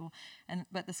with other people.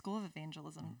 But the School of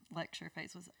Evangelism lecture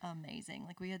phase was amazing.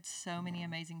 Like we had so many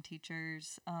amazing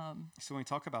teachers. So when we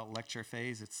talk about lecture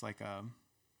phase, it's like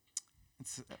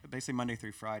it's basically Monday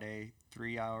through Friday,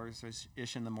 3 hours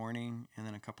ish in the morning, and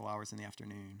then a couple hours in the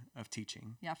afternoon of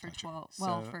teaching. Yeah, for Gotcha. 12. So-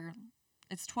 Well, for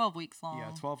it's 12 weeks long.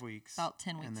 Yeah, 12 weeks. About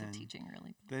 10 and weeks of then teaching,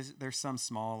 really. There's some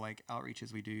small like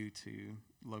outreaches we do to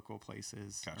local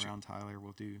places Gotcha. around Tyler.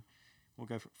 We'll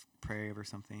go pray over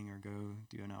something or go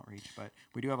do an outreach. But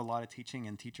we do have a lot of teaching,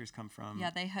 and teachers come from Yeah,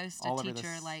 they host all a over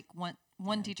teacher this- like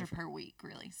one teacher per week,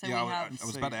 really. So yeah, we have I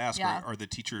was about to ask, Yeah. are the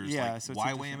teachers Yeah, like so it's a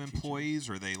YWAM different teacher. employees?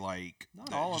 Or are they like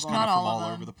Not all of just them. kind Not from all of all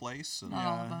them. over the place? And- not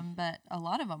all of Yeah. them, but a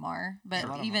lot of them are. But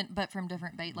Sure. even but from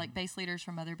different like base leaders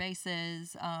from other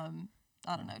bases.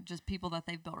 I don't know, just people that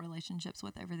they've built relationships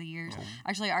with over the years.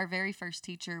 Actually, our very first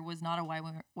teacher was not a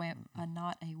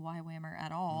not a YWAMer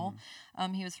at all.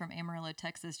 He was from Amarillo,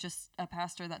 Texas, just a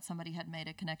pastor that somebody had made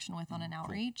a connection with on an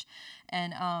outreach,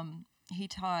 and he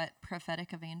taught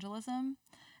prophetic evangelism.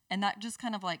 And that just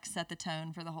kind of like set the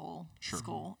tone for the whole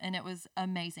school, and it was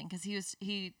amazing because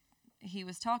he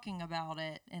was talking about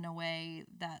it in a way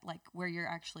that like where you're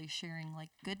actually sharing like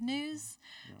good news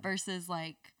versus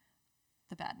like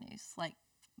the bad news, like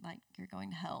you're going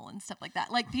to hell and stuff like that.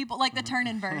 Like people like the turn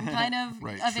and burn kind of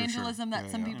Right, sure, evangelism sure. that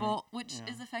Yeah, some yeah. people, which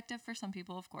is effective for some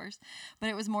people, of course, but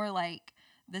it was more like,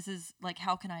 this is like,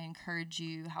 how can I encourage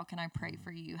you? How can I pray for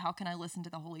you? How can I listen to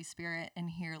the Holy Spirit and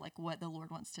hear like what the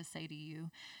Lord wants to say to you?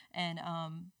 And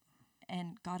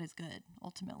God is good.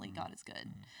 Ultimately, God is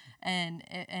good. And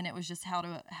it was just how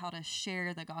to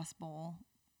share the gospel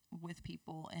with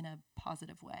people in a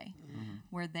positive way,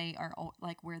 where they are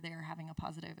where they are having a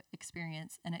positive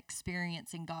experience and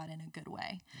experiencing God in a good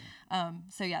way.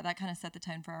 So yeah, that kind of set the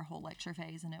tone for our whole lecture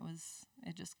phase, and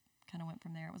it just kind of went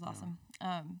from there. It was awesome.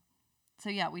 So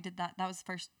yeah, we did that. That was the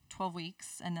first 12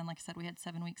 weeks, and then like I said, we had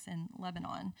 7 weeks in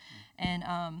Lebanon, and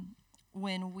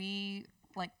when we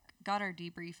got our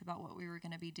debrief about what we were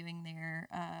going to be doing there,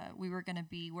 we were going to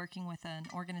be working with an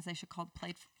organization called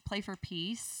Play for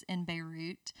Peace in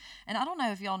Beirut. And I don't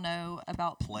know if y'all know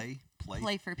about Play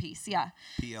Play for Peace. Yeah.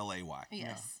 PLAY.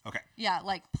 Yes. Okay. Yeah,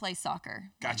 like play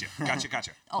soccer. Gotcha.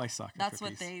 Play soccer That's for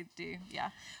what peace. they do. Yeah.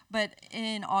 But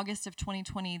in August of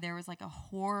 2020, there was like a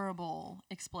horrible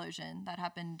explosion that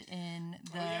happened in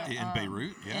the In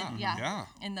Beirut? Yeah.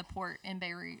 in the port in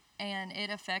Beirut, and it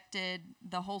affected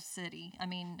the whole city. I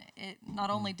mean, it not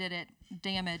only did it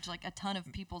damage like a ton of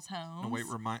people's homes. No, wait,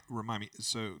 remind me.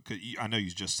 So, 'cause I know you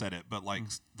just said it, but like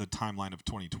the timeline of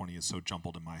 2020 is so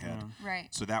jumbled in my head.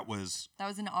 Right. So that was That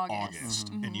was in August.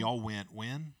 and y'all went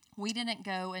when? We didn't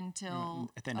go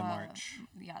until At the end of March.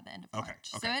 Yeah, the end of Okay,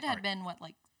 March. okay, So it had alright. been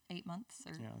like 8 months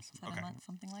or Yeah, 7 okay. months,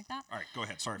 something like that. All right, go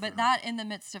ahead. Sorry. But that in the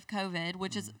midst of COVID,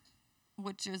 which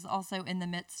is also in the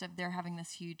midst of they're having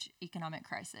this huge economic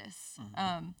crisis.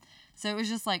 So it was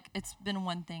just like it's been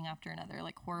one thing after another,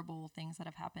 like horrible things that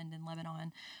have happened in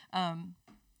Lebanon.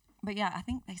 But yeah, I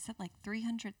think they said like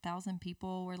 300,000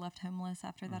 people were left homeless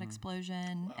after that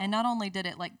explosion. And not only did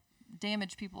it like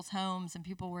damage people's homes and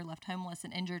people were left homeless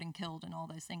and injured and killed and all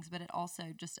those things, but it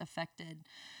also just affected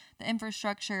the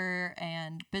infrastructure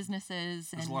and businesses.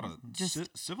 There's and a lot of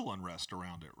just civil unrest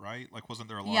around it, right? Like, wasn't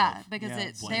there a lot yeah, of because Yeah,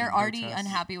 it's blame they're already protests.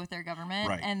 unhappy with their government,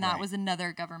 Right, and that right. was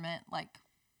another government like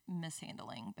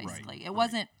mishandling. Basically, it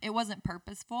right. wasn't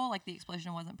purposeful. Like the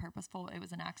explosion wasn't purposeful. It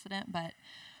was an accident, but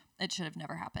it should have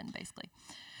never happened. Basically,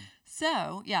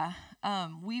 so yeah,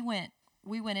 we went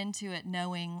into it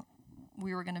knowing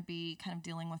we were going to be kind of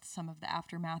dealing with some of the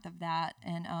aftermath of that,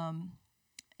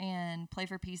 and Play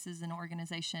for Peace is an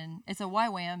organization. It's a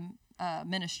YWAM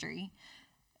ministry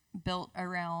built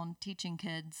around teaching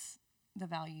kids the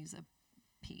values of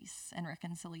peace and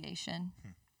reconciliation.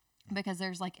 Because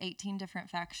there's like 18 different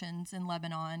factions in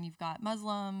Lebanon. You've got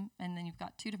Muslim, and then you've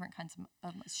got two different kinds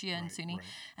of Shia and Right, Sunni, right.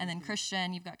 and then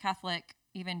Christian. You've got Catholic,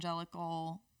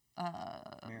 evangelical,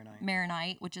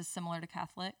 Maronite, which is similar to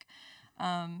Catholic.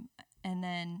 And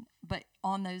then, but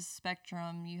on those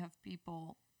spectrum, you have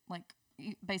people like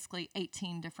basically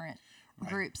 18 different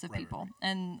groups of right, people. right.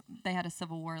 And they had a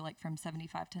civil war like from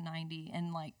 75 to 90.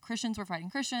 And like Christians were fighting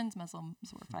Christians, Muslims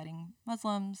were fighting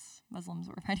Muslims, Muslims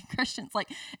were fighting Christians. Like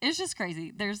it's just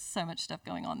crazy. There's so much stuff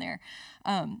going on there.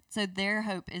 So their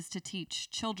hope is to teach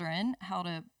children how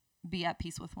to be at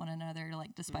peace with one another,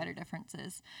 like despite our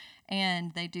differences.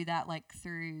 And they do that like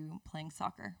through playing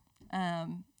soccer.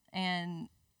 And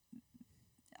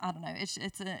I don't know.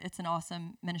 It's an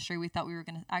awesome ministry. We thought we were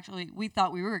going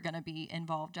to be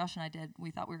involved. Josh and I did. We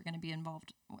thought we were going to be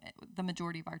involved the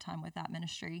majority of our time with that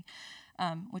ministry,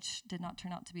 which did not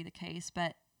turn out to be the case.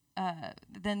 But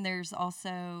then there's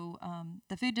also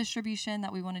the food distribution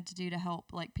that we wanted to do to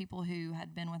help like people who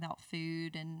had been without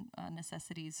food and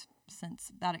necessities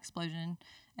since that explosion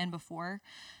and before.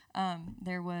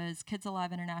 There was Kids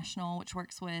Alive International, which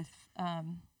works with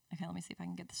okay, let me see if I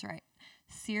can get this right.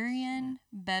 Syrian,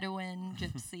 Bedouin,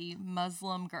 Gypsy,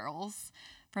 Muslim girls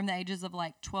from the ages of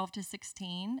like 12 to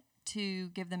 16 to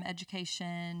give them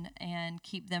education and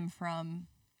keep them from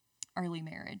early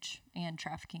marriage and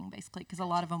trafficking, basically, because a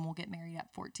lot of them will get married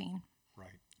at 14. Right.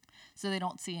 So they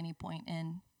don't see any point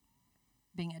in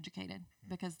being educated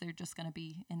because they're just going to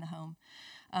be in the home.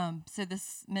 So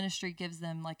this ministry gives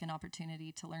them like an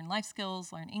opportunity to learn life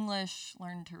skills, learn English,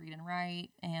 learn to read and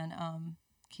write, and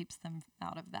keeps them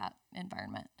out of that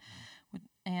environment.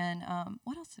 And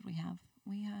what else did we have?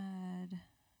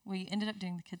 We ended up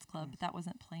doing the kids club, but that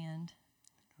wasn't planned.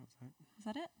 Was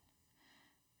that it?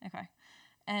 Okay.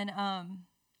 And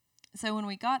so when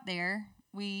we got there,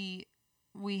 we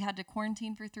had to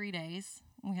quarantine for 3 days.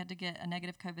 We had to get a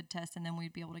negative COVID test, and then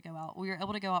we'd be able to go out. We were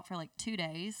able to go out for like 2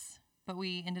 days, but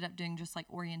we ended up doing just like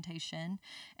orientation.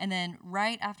 And then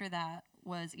right after that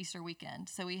was Easter weekend.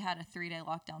 So we had a 3-day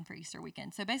lockdown for Easter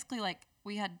weekend. So basically like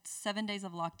we had 7 days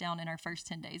of lockdown in our first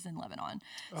 10 days in Lebanon.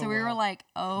 So we were like,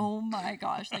 oh my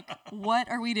gosh, like what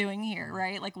are we doing here?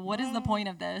 Right? Like what is the point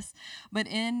of this? But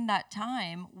in that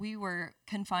time we were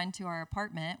confined to our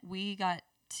apartment. We got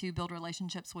to build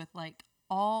relationships with like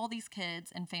all these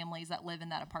kids and families that live in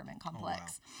that apartment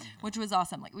complex, which was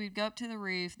awesome. Like we'd go up to the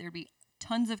roof, there'd be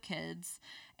tons of kids.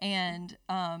 And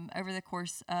over the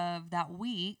course of that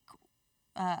week,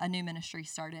 a new ministry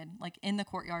started like in the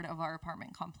courtyard of our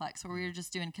apartment complex where we were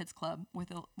just doing kids club with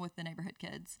the neighborhood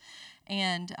kids.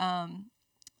 And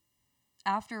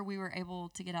after we were able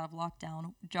to get out of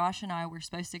lockdown, Josh and I were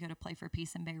supposed to go to Play for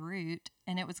Peace in Beirut,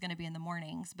 and it was going to be in the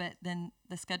mornings, but then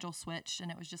the schedule switched and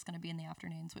it was just going to be in the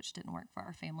afternoons, which didn't work for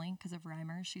our family because of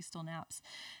Reimer. She still naps.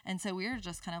 And so we were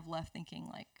just kind of left thinking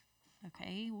like,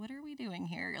 okay, what are we doing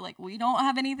here? Like, we don't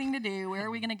have anything to do. Where are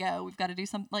we going to go? We've got to do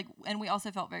something. Like, and we also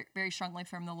felt very, very strongly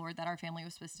from the Lord that our family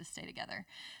was supposed to stay together.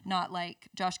 Not like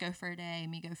Josh go for a day,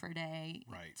 me go for a day,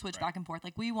 switch back and forth.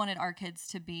 Like, we wanted our kids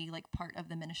to be like part of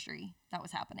the ministry that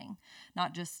was happening,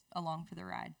 not just along for the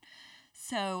ride.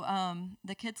 So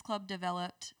the kids club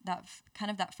developed that kind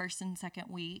of that first and second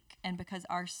week, and because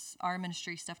our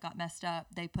ministry stuff got messed up,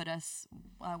 they put us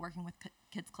working with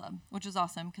kids club, which was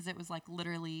awesome because it was like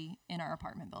literally in our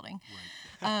apartment building.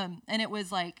 Right. And it was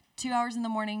like 2 hours in the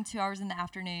morning, 2 hours in the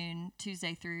afternoon,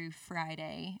 Tuesday through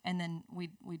Friday, and then we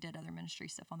did other ministry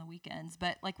stuff on the weekends.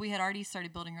 But like we had already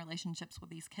started building relationships with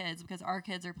these kids because our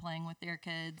kids are playing with their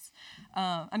kids,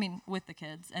 with the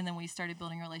kids, and then we started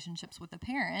building relationships with the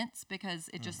parents because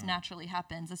it just naturally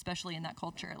happens, especially in that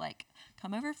culture. Like,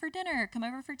 come over for dinner, come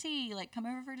over for tea, like come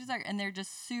over for dessert, and they're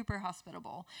just super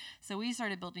hospitable. So we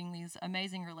started building these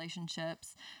amazing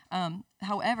relationships.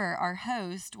 However, our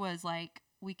host was like,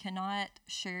 we cannot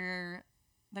share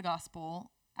the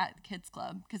gospel at kids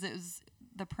club because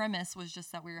the premise was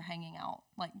just that we were hanging out,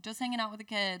 like just hanging out with the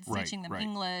kids, teaching them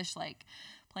English, like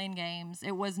playing games.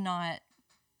 It was not,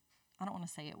 I don't want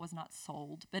to say it was not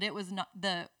sold, but it was not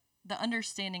the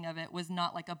understanding of it was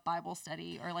not like a Bible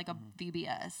study or like a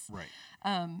VBS. Right.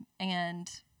 And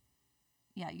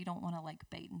yeah, you don't want to like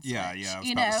bait and switch. Yeah. I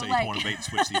was about to say you don't want to bait and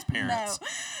switch these parents.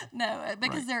 No,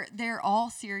 because they're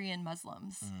all Syrian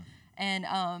Muslims,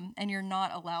 and you're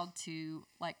not allowed to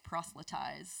like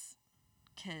proselytize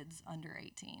kids under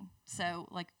 18. So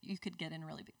like you could get in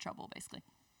really big trouble basically.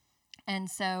 And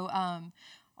so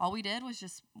all we did was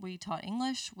just we taught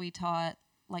English, we taught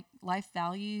like life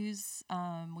values.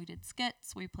 We did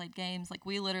skits. We played games. Like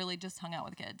we literally just hung out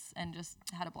with kids and just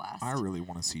had a blast. I really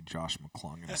want to see Josh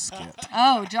McClung in a skit.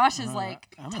 Oh, Josh is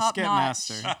like I'm top a skit notch.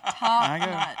 master. Top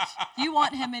notch. You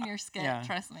want him in your skit,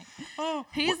 trust me. Oh,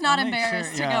 He's not I'll make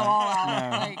embarrassed sure- to yeah. go all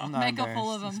out, No, like I'm not make a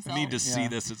fool of embarrassed. himself. I need to see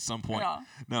this at some point. Yeah.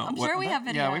 No, I'm sure we have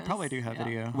videos. Yeah, we probably do have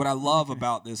video. What I love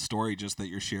about this story, just that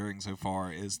you're sharing so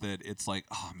far, is that it's like,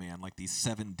 oh man, like these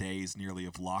 7 days nearly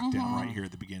of lockdown right here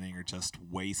at the beginning are just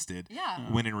wasted.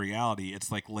 Yeah. When in reality,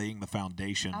 it's like laying the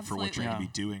foundation for what you're going to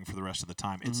be doing for the rest of the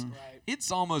time.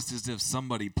 It's almost as if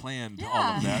somebody planned all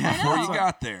of that I before know. you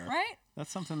got there. Right? That's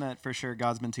something that for sure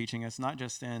God's been teaching us, not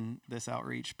just in this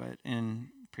outreach, but in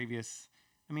previous,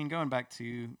 going back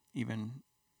to even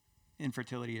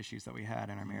infertility issues that we had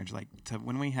in our marriage, like to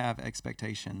when we have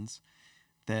expectations,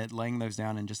 that laying those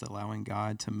down and just allowing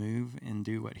God to move and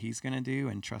do what he's going to do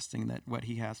and trusting that what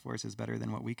he has for us is better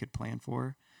than what we could plan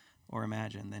for or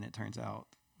imagine, then it turns out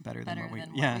better than what we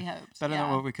hoped. better than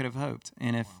what we could have hoped.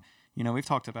 And if, we've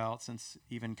talked about since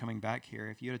even coming back here,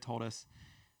 if you had told us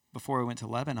before we went to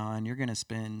Lebanon, you're going to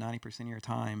spend 90% of your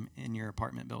time in your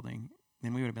apartment building,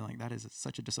 then we would have been like, that is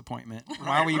such a disappointment.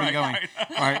 Why are we even going?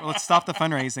 All right, let's stop the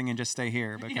fundraising and just stay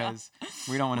here because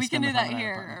we don't want to spend the time in our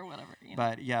here apartment. or whatever.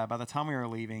 But yeah, by the time we were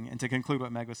leaving, and to conclude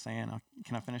what Meg was saying,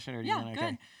 can I finish it or do you want to?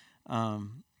 Okay.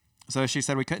 So she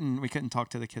said we couldn't talk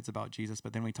to the kids about Jesus,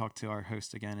 but then we talked to our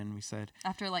host again, and we said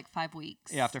after like 5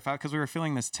 weeks. Yeah, after 5, because we were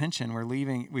feeling this tension. We're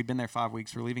leaving. We'd been there 5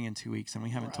 weeks. We're leaving in 2 weeks, and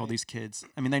we haven't told these kids.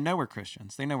 I mean, they know we're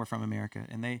Christians. They know we're from America,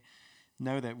 and they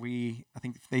know that I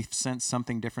think they sense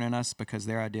something different in us because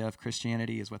their idea of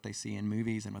Christianity is what they see in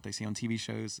movies and what they see on TV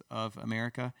shows of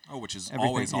America. Oh, which is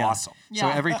always awesome. So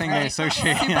everything they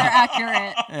associate, super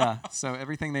accurate. Yeah. So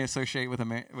everything they associate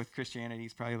with Christianity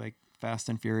is probably like Fast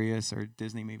and Furious or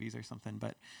Disney movies or something.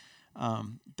 But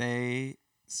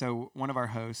so one of our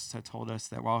hosts had told us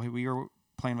that while we were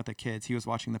playing with the kids, he was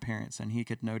watching the parents, and he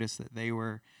could notice that they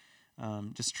were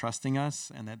just trusting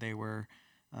us and that they were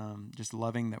just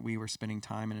loving that we were spending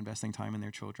time and investing time in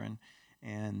their children.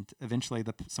 And eventually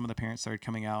some of the parents started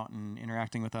coming out and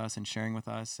interacting with us and sharing with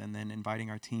us and then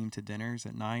inviting our team to dinners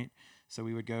at night. So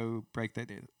we would go break the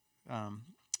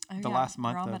last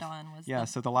month Ramadan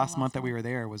so the last month that we were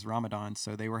there was Ramadan.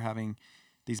 So they were having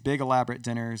these big elaborate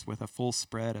dinners with a full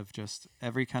spread of just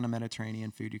every kind of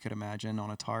Mediterranean food you could imagine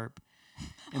on a tarp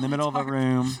in the middle of a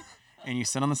room. And you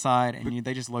sit on the side, and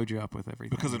they just load you up with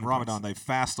everything. Because in Ramadan, they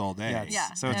fast all day.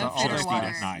 So no it's all food or just water.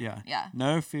 at night. Yeah.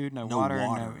 No food, no water,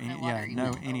 water.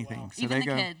 no anything. So Even they the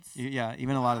go, kids.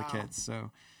 Even a lot of the kids. So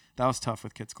that was tough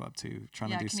with Kids Club too, trying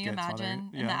to do skits. Can you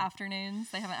imagine in the afternoons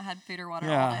they haven't had food or water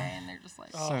all day, and they're just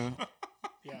like So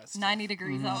 90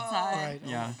 degrees outside. Right.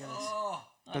 Oh, my goodness.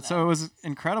 But so it was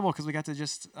incredible because we got to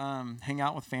just hang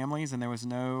out with families, and there was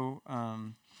no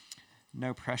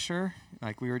pressure.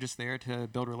 Like we were just there to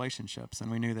build relationships, and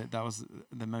we knew that was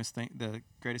the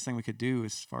greatest thing we could do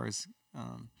as far as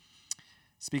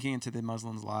speaking into the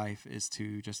Muslims' life is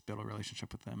to just build a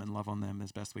relationship with them and love on them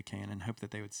as best we can and hope that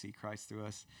they would see Christ through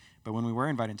us. But when we were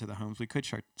invited to the homes, we could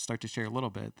start to share a little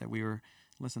bit that we were,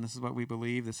 listen, this is what we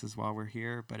believe, this is why we're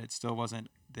here, but it still wasn't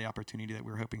the opportunity that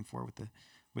we were hoping for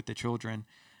with the children.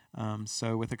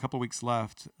 So with a couple weeks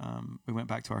left, we went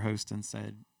back to our host and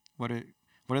said, what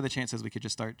are the chances we could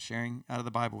just start sharing out of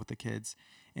the Bible with the kids?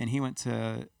 And he went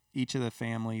to each of the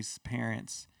families'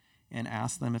 parents and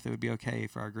asked them if it would be okay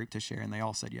for our group to share, and they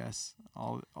all said yes.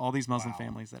 All these Muslim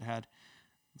families that had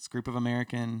this group of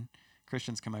American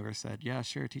Christians come over said, yeah,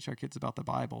 sure, teach our kids about the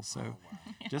Bible. So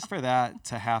just for that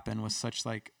to happen was such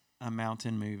like a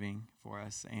mountain moving for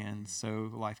us and so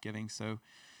life-giving. So,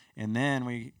 and then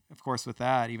we, of course, with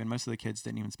that, even most of the kids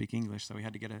didn't even speak English, so we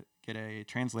had to get a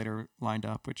translator lined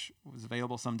up, which was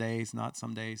available some days, not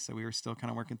some days. So we were still kind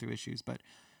of working through issues, but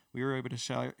we were able to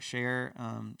share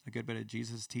a good bit of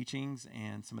Jesus' teachings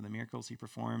and some of the miracles he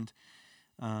performed.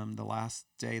 The last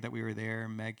day that we were there,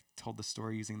 Meg told the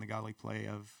story using the godly play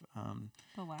of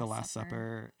the Last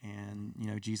Supper and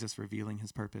Jesus revealing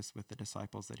his purpose with the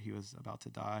disciples that he was about to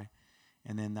die.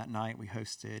 And then that night we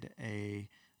hosted a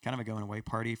kind of a going away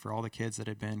party for all the kids that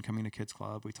had been coming to Kids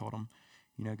Club. We told them,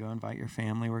 go invite your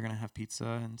family. We're going to have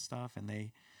pizza and stuff. And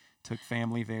they took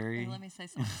family very... Let me say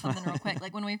something real quick.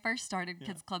 Like when we first started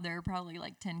Kids Club, there were probably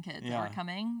like 10 kids that were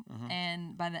coming. Mm-hmm.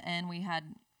 And by the end, we had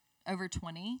over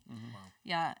 20. Mm-hmm. Wow.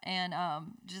 Yeah. And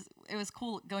just it was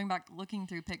cool going back looking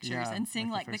through pictures and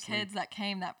seeing like the kids that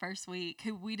came that first week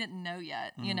who we didn't know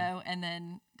yet, and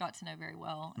then got to know very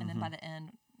well. And then by the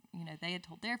end, they had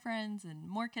told their friends and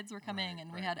more kids were coming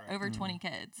and we had over 20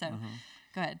 kids. So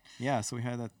go ahead. Yeah. So we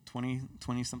had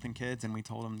 20 something kids and we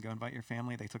told them to go invite your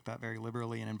family. They took that very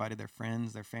liberally and invited their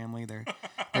friends, their family, their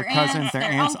cousins, their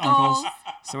aunts, uncles.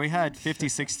 So we had 50,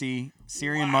 60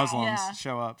 Syrian Muslims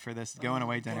show up for this going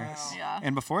away dinner. Wow. Yeah.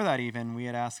 And before that even, we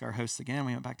had asked our hosts again,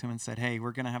 we went back to him and said, hey,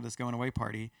 we're going to have this going away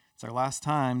party. It's our last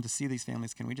time to see these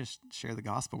families. Can we just share the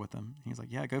gospel with them? And he was like,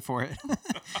 yeah, go for it. So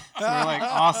we're like,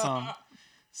 awesome.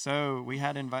 So we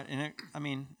had invited, and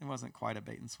it wasn't quite a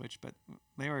bait and switch, but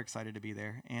they were excited to be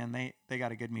there, and they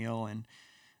got a good meal, and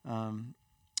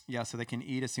so they can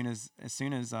eat as soon as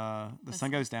the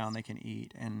sun goes down, they can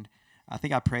eat. And I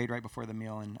think I prayed right before the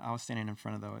meal, and I was standing in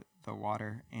front of the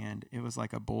water, and it was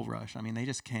like a bull rush. I mean, they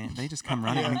just come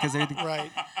running because they're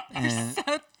right. And,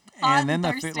 so and then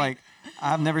the thirsty. food, like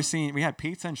I've never seen. We had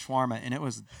pizza and shawarma, and it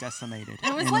was decimated.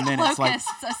 It was in like minutes.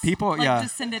 locusts. People,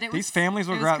 Descended. These families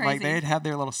would it was grab crazy. they'd have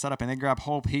their little setup, and they'd grab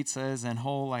whole pizzas and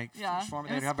whole shawarma. It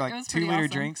They'd was- have it was 2 pretty liter awesome.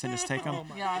 drinks and just take them. Oh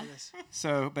my Yeah. goodness.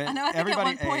 So, but I know. I think at everybody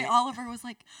one point ate. Oliver was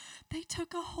like, "They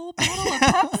took a whole bottle of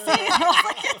Pepsi." And I was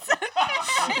like, "It's okay."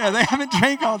 Yeah, they haven't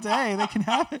drank all day. They can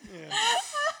have it.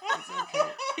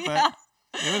 But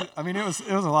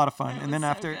it was a lot of fun. And then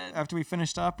was so good. after we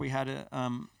finished up, we had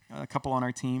a couple on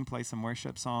our team play some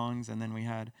worship songs, and then we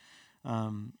had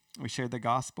we shared the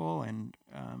gospel and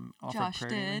offered Josh prayer.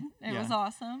 did. It Yeah. was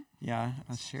awesome. Yeah,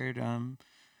 I shared a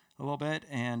little bit,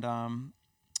 and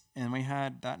we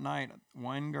had that night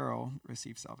one girl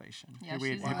receive salvation Yeah, who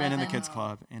she's had been in the amazing. kids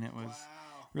club, and it was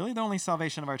really the only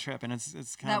salvation of our trip, and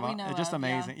it's kind That of we know just of, yeah.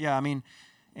 amazing. Yeah, I mean,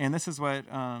 and this is what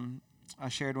I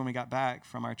shared when we got back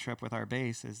from our trip with our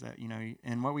base is that,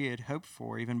 and what we had hoped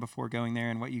for even before going there,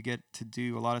 and what you get to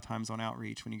do a lot of times on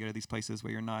outreach when you go to these places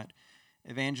where you're not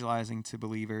evangelizing to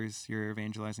believers, you're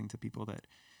evangelizing to people that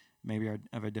maybe are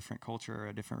of a different culture or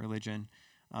a different religion.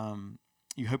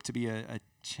 You hope to be a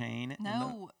chain.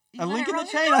 No, A link in the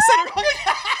chain. I said it wrong.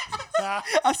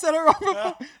 I said it wrong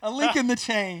before. A link in the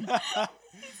chain.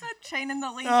 He said chain in the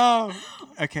link. Oh,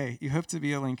 okay. You hope to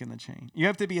be a link in the chain. You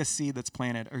have to be a seed that's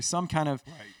planted, or some kind of,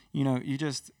 you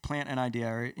just plant an idea,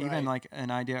 or even like an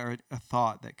idea or a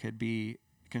thought that could be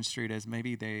construed as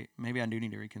maybe I do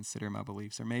need to reconsider my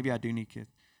beliefs, or maybe I do need to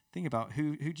think about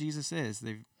who Jesus is.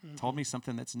 They've told me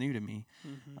something that's new to me.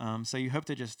 So you hope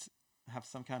to just have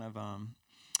some kind of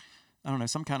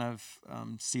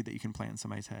seed that you can plant in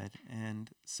somebody's head. And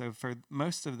so for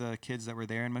most of the kids that were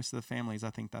there and most of the families, I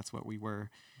think that's what we were.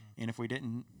 And if we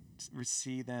didn't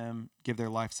see them give their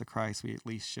lives to Christ, we at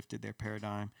least shifted their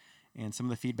paradigm. And some of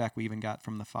the feedback we even got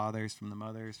from the fathers, from the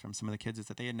mothers, from some of the kids is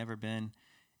that they had never been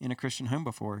in a Christian home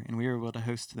before. And we were able to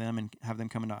host them and have them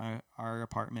come into our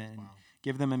apartment and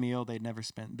give them a meal. They'd never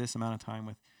spent this amount of time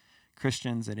with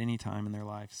Christians at any time in their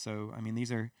life. So, I mean,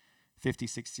 these are 50,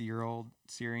 60-year-old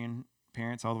Syrian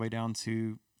parents all the way down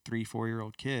to 3,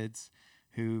 4-year-old kids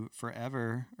who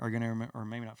forever are going to remember, or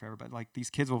maybe not forever, but like these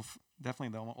kids will definitely,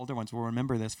 the older ones will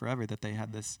remember this forever, that they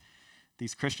had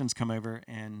these Christians come over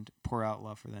and pour out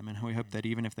love for them. And we hope that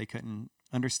even if they couldn't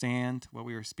understand what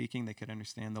we were speaking, they could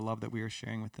understand the love that we were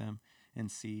sharing with them and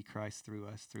see Christ through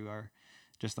us, through our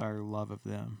love of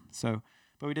them. So,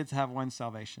 but we did have one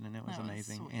salvation, and it was That was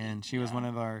amazing. sweet, And she was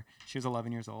yeah. she was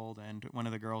 11 years old, and one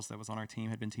of the girls that was on our team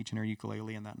had been teaching her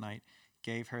ukulele, and that night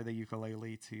gave her the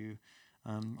ukulele to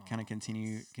kind of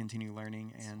continue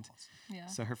learning. And Yeah.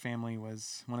 so her family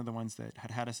was one of the ones that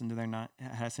had us into their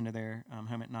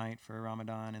home at night for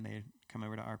Ramadan, and they had come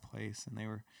over to our place, and they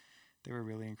were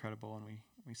really incredible. And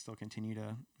we still continue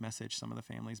to message some of the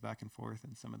families back and forth,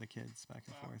 and some of the kids back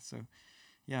and forth. So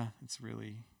yeah, it was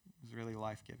really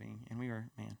life-giving. And we were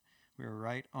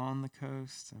right on the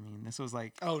coast. I mean, this was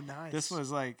like, Oh, nice. this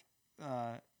was like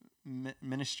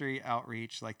ministry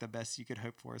outreach, like the best you could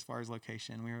hope for as far as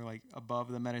location. We were like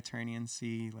above the Mediterranean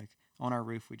Sea, like on our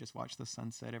roof. We just watched the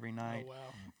sunset every night, Oh, wow.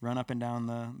 run up and down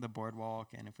the boardwalk,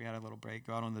 and if we had a little break,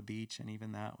 go out on the beach. And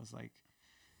even that was like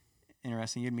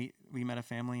interesting. We met a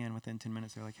family, and within 10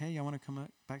 minutes they're like, "Hey, I want to come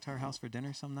back to our house for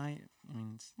dinner some night." I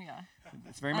mean,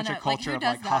 it's very I much know, a like, culture who of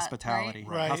does like that, hospitality.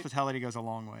 right? Right. Hospitality goes a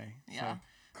long way. Yeah.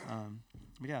 So,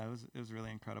 but yeah, it was really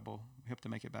incredible. We hope to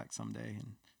make it back someday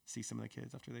and see some of the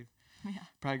kids after they've Yeah.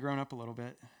 probably grown up a little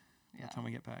bit by Yeah. the time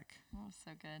we get back. It was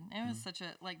so good. It was such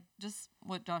a, like, just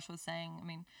what Josh was saying. I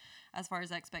mean, as far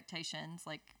as expectations,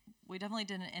 like, we definitely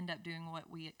didn't end up doing what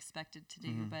we expected to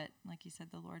do, but like you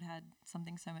said, the Lord had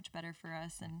something so much better for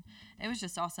us. And it was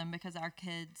just awesome because our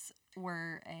kids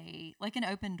were an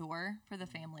open door for the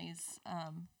families,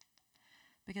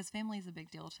 because family is a big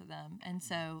deal to them. And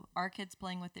so our kids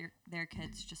playing with their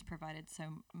kids just provided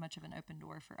so much of an open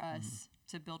door for us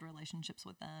to build relationships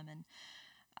with them. And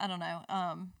I don't know,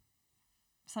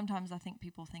 sometimes I think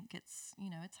people think it's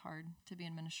hard to be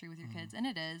in ministry with your kids, and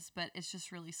it is, but it's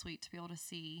just really sweet to be able to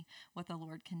see what the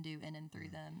Lord can do in and through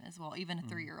them as well, even a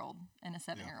 3-year-old and a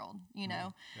 7-year-old,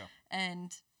 Yeah.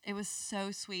 and it was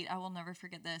so sweet. I will never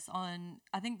forget this. On,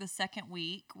 I think, the second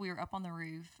week, we were up on the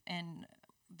roof, and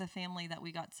the family that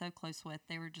we got so close with,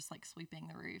 they were just like sweeping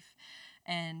the roof,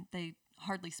 and they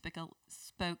hardly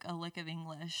spoke a lick of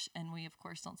English, and we of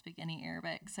course don't speak any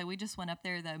Arabic. So we just went up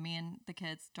there, though, me and the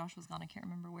kids. Josh was gone, I can't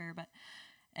remember where,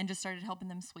 and just started helping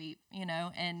them sweep, and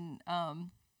and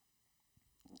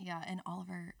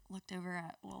Oliver looked over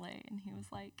at Wale, and he was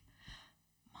like,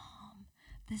 "Mom,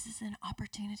 this is an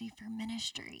opportunity for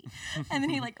ministry." And then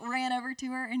he like ran over to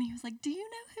her, and he was like, "Do you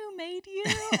know who made you?"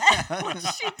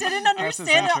 She didn't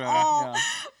understand at intro, all. yeah.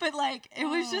 But like it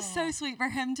was just so sweet for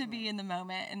him to be in the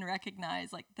moment and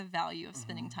recognize like the value of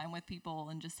spending time with people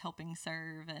and just helping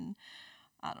serve. And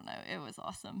I don't know, it was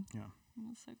awesome. Yeah. It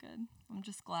was so good. I'm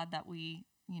just glad that we,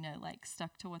 like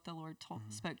stuck to what the Lord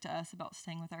spoke to us about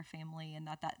staying with our family, and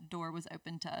that door was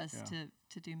open to us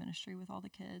to do ministry with all the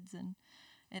kids. And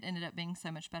it ended up being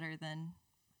so much better than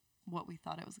what we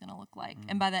thought it was going to look like.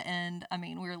 And by the end, I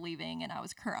mean, we were leaving and I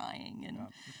was crying, and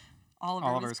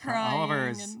Oliver was crying. Oliver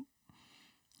is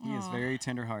he is very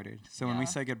tenderhearted. So when we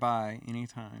say goodbye,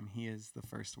 anytime, he is the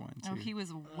first one to he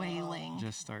was wailing.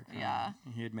 just start crying. Yeah.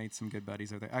 He had made some good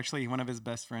buddies over there. Actually, one of his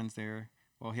best friends there,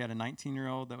 well, he had a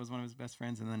 19-year-old that was one of his best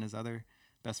friends, and then his other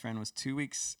best friend was 2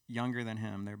 weeks younger than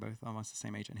him. They're both almost the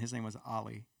same age, and his name was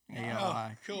Ollie,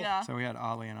 A-L-I. Cool. Yeah. So we had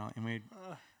Ollie and Ollie, and we'd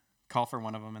call for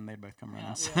one of them, and they'd both come running.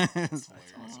 Yeah. So it was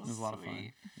a lot of fun.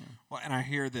 Sweet. Yeah. Well, and I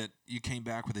hear that you came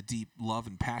back with a deep love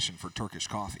and passion for Turkish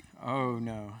coffee. Oh,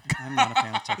 no. I'm not a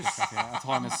fan of Turkish coffee. I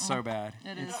told him it's so bad.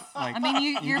 It It's is. like, I mean,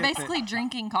 you're get the- basically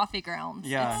drinking coffee grounds.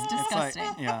 Yeah, It's disgusting.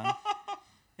 like, yeah.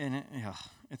 And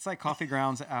it's like coffee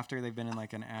grounds after they've been in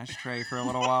like an ashtray for a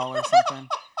little while or something,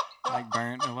 like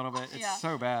burnt a little bit. It's Yeah.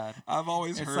 so bad. I've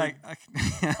always It's heard. like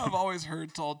I've always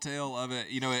heard tall tale of it.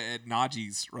 At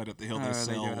Najee's right up the hill, Oh,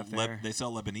 they do it up there. they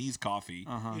sell Lebanese coffee.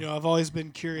 I've always been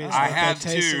curious. I what have that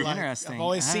tasted too. like. Interesting. I've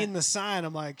always I seen haven't- the sign.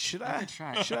 I'm like, should I? could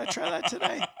try it. Should I try that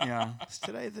today? yeah. Is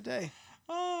today the day?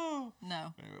 Oh,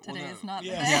 No, Well, today no. is not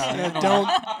Yeah. the day. Yeah, No, it'll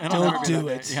don't It'll never don't be do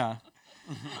that it. day. Yeah.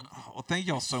 well, thank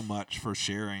y'all so much for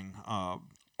sharing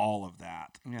all of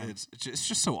that. Yeah. It's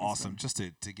just so awesome just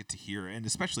to get to hear, and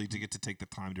especially to get to take the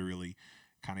time to really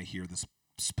kind of hear the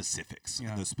specifics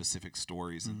Yeah. and those specific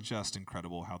stories, and just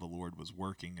incredible how the Lord was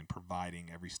working and providing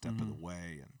every step of the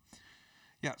way. And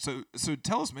yeah, so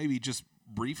tell us maybe just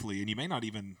briefly, and you may not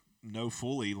even know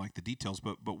fully like the details,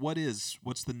 but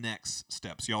what's the next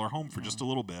steps? Y'all are home for just a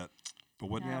little bit, but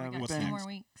what Yeah, we got what's 2 next? more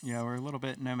weeks. Yeah, we're a little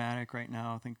bit nomadic right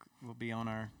now. I think we'll be on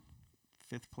our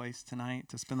 5th place tonight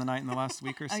to spend the night in the last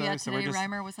week or so. Oh yeah, so today we're just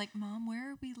Reimer was like, "Mom,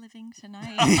 where are we living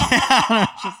tonight?"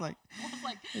 it's just like I was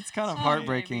like, it's kind of "Sorry,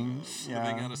 heartbreaking. baby." Yeah,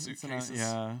 Living out of it's an- suitcases.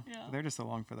 yeah. Yeah. They're just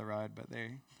along for the ride, but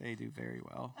they do very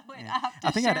well. Wait, And I have to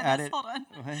I think share I'd add this. it. Hold on.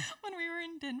 What? When we were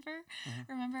in Denver,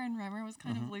 remember, and Reimer was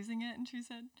kind of losing it, and she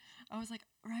said, I was like,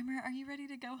 Reimer, are you ready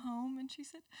to go home? And she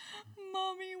said,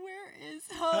 Mommy, where is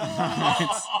home?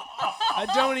 I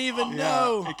don't even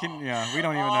know. It can. Yeah, we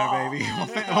don't even know, baby.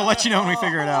 We'll let you know when we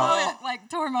figure it out. Oh, it like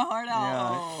tore my heart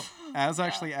out. Yeah. I was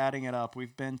actually adding it up.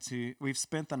 We've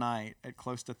spent the night at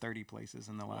close to 30 places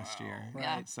in the last year. Right.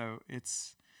 Yeah. So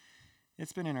it's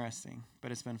been interesting,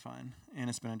 but it's been fun and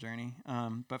it's been a journey.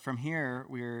 But from here,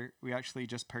 we actually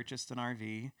just purchased an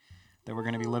RV that we're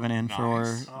going to be living in for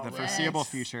Nice. the Alright. foreseeable Yes.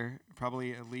 future,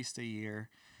 probably at least a year.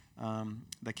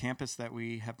 The campus that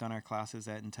we have done our classes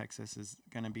at in Texas is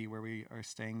going to be where we are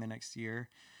staying the next year.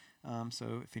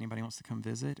 So if anybody wants to come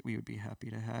visit, we would be happy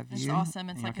to have It's you.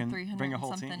 awesome. It's You like a can 300 bring a and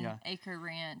whole something team. Yeah. acre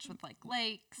ranch with like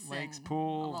lakes, Lakes, and a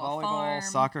pool, little volleyball, farm.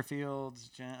 soccer fields,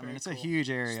 gym. I mean, Very it's cool. a huge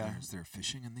area. Is there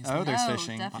fishing in these? Oh, there's Oh,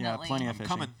 fishing. Yeah, definitely. plenty I'm of fishing.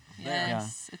 coming.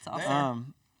 Yes, it's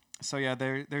awesome. So yeah,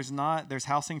 there's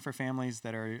housing for families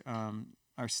that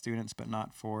are students, but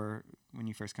not for when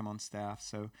you first come on staff.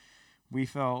 So we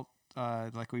felt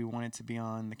like we wanted to be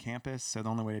on the campus. So the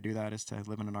only way to do that is to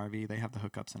live in an RV. They have the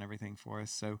hookups and everything for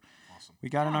us. So Awesome. we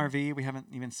got an RV. We haven't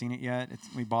even seen it yet.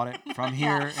 We bought it from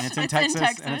here, Yeah. and it's in It's in Texas, and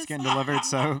it's Texas. getting delivered.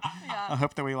 So Yeah. I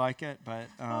hope that we like it. But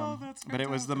that's but it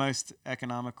was the most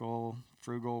economical,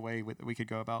 frugal way that we could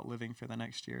go about living for the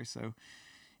next year. So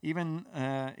even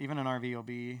an RV will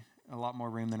be a lot more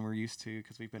room than we're used to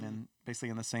because we've been basically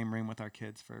in the same room with our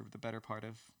kids for the better part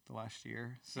of the last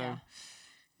year. So Yeah.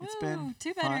 it's Woo, been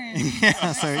 2 fun. bedrooms. Yeah,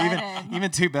 I'm so excited.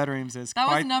 even 2 bedrooms is That was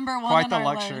quite, number one quite on the our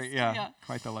luxury. list. Yeah, Yeah.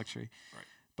 quite the luxury. Right.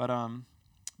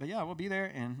 But yeah, we'll be there,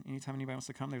 and anytime anybody wants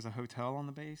to come, there's a hotel on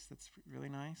the base that's really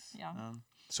nice. Yeah.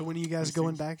 So when are you guys Those going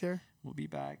things- back there? We'll be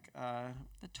back The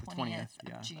the 20th,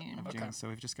 yeah, of June. of Okay. June. So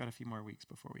we've just got a few more weeks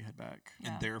before we head back.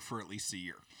 Yeah. And there for at least a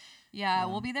year. Yeah,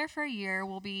 we'll be there for a year.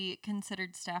 We'll be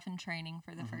considered staff in training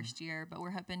for the Mm-hmm. first year, but we're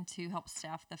hoping to help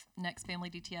staff the next Family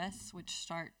DTS, which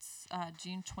starts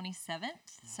June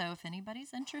 27th. So if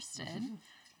anybody's interested,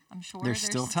 I'm sure There's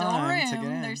there's still still time to room.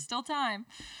 get in. There's still time.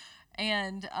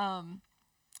 And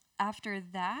after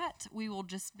that, we will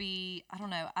just be, I don't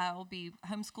know, I'll be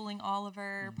homeschooling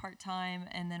Oliver part-time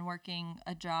and then working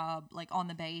a job like on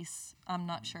the base. I'm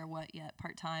not sure what yet,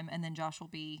 part-time. And then Josh will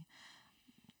be,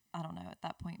 I don't know, at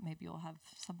that point, maybe we'll have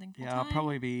something full-time. Yeah, I'll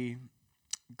probably be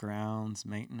grounds,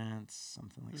 maintenance,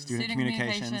 something like student Student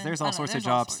communications. communications. There's I all don't know, sorts of there's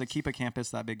all jobs to sorts. keep a campus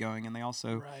that big going, and they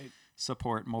also Right.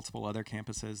 support multiple other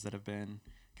campuses that have been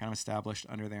kind of established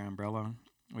under their umbrella,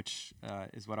 which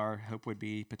is what our hope would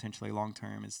be potentially long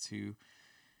term, is to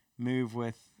move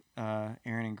with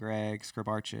Aaron and Greg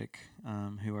Skrabarczyk,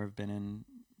 who have been in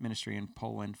ministry in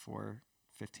Poland for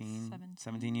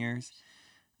 17 years,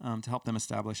 to help them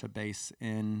establish a base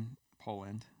in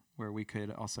Poland where we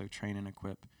could also train and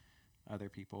equip other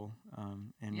people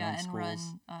and run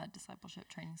schools. Discipleship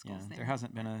training schools there. There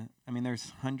hasn't been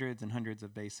there's hundreds and hundreds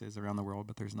of bases around the world,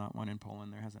 but there's not one in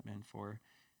Poland. There hasn't been for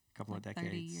a couple of decades.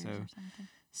 30 years or something.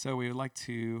 So we would like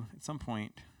to, at some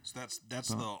point. So that's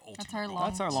the ultimate That's our goal.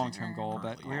 That's our long-term goal,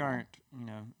 but Currently, we yeah. aren't,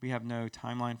 we have no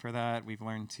timeline for that. We've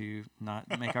learned to not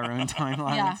make our own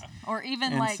timelines. Yeah, or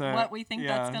even And like so, what we think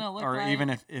that's going to look or like. even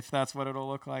if that's what it'll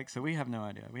look like. So we have no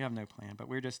idea. We have no plan, but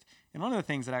we're just, and one of the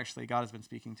things that actually God has been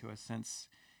speaking to us since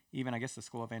even, I guess, the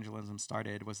School of Evangelism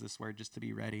started was this word just to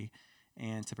be ready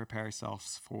and to prepare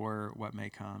ourselves for what may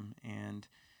come, and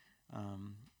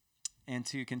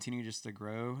to continue just to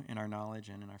grow in our knowledge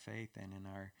and in our faith and in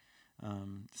our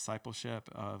discipleship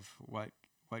of what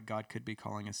God could be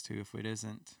calling us to. If it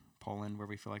isn't Poland, where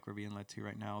we feel like we're being led to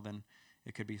right now, then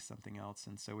it could be something else.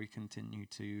 And so we continue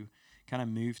to kind of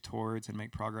move towards and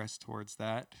make progress towards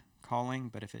that calling.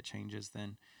 But if it changes,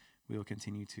 then we will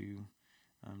continue to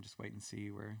just wait and see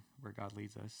where God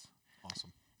leads us.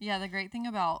 Awesome. Yeah, the great thing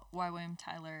about YWAM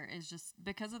Tyler is just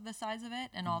because of the size of it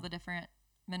and all the different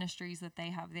ministries that they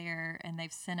have there, and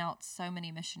they've sent out so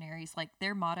many missionaries. Like,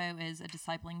 their motto is a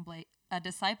discipling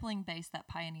base that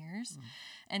pioneers.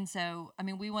 And so,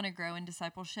 we want to grow in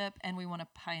discipleship and we want to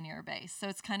pioneer a base. So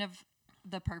it's kind of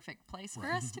the perfect place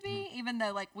for us to be, even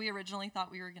though we originally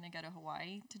thought we were going to go to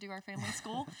Hawaii to do our family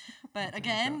school. But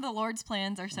again, the Lord's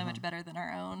plans are so much better than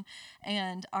our own.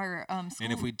 And our school...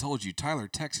 And if we told you Tyler,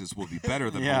 Texas will be better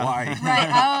than Yeah. Hawaii. Right.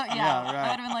 Oh, yeah. Yeah, right. I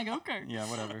would have been like, okay. Yeah,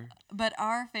 whatever. But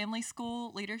our family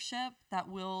school leadership that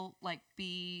will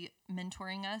be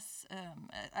mentoring us,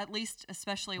 at least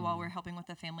especially while we're helping with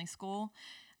the family school,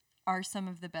 are some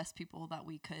of the best people that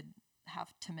we could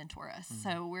have to mentor us.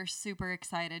 So we're super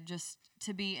excited just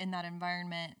to be in that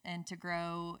environment and to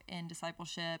grow in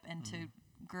discipleship and to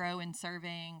grow in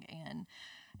serving. And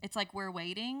it's like we're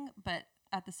waiting, but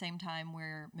at the same time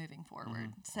we're moving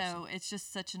forward. So it's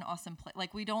just such an awesome place.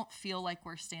 We don't feel like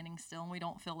we're standing still, and we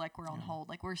don't feel like we're on hold.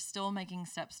 We're still making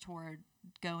steps toward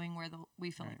going where we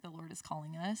feel like the Lord is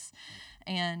calling us.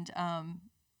 And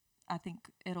I think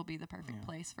it'll be the perfect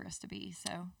place for us to be.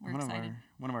 So we're excited.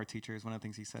 One of our teachers, one of the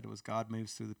things he said was God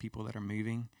moves through the people that are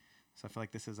moving. So I feel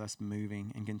like this is us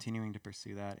moving and continuing to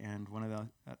pursue that. And one of the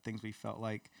things we felt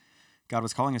like God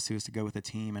was calling us to is to go with a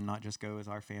team and not just go as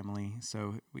our family.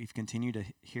 So we've continued to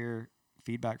hear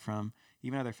feedback from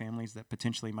even other families that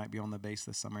potentially might be on the base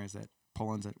this summer, is that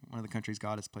Poland's one of the countries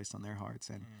God has placed on their hearts.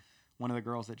 And one of the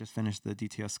girls that just finished the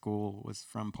DTS school was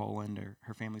from Poland, or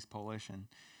her family's Polish, and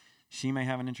she may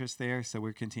have an interest there. So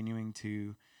we're continuing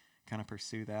to kind of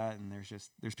pursue that. And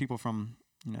there's people from,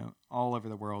 all over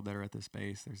the world that are at this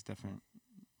base. There's different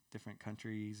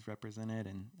countries represented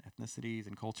and ethnicities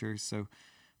and cultures. So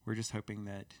we're just hoping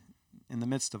that in the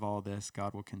midst of all this,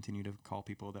 God will continue to call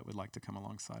people that would like to come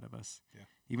alongside of us. Yeah.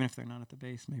 Even if they're not at the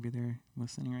base, maybe they're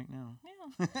listening right now.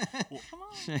 Yeah. Come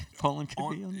on. Poland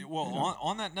could be on.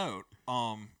 On that note,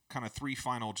 kind of three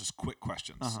final just quick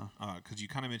questions. Because you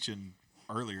kind of mentioned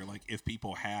earlier, if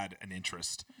people had an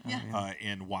interest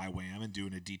in YWAM and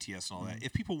doing a DTS and all that,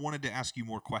 if people wanted to ask you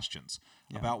more questions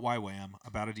about YWAM,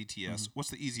 about a DTS, what's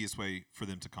the easiest way for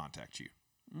them to contact you?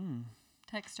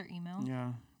 Text or email.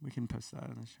 Yeah, we can post that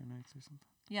in the show notes or something.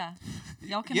 Yeah.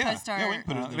 Y'all can Yeah. post our... Yeah, we can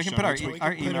put it in the we can show put our notes.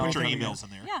 email. Put your emails in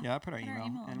there. Yeah. Yeah, put our Put our email,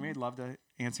 email and in we'd love to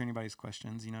answer anybody's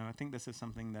questions. I think this is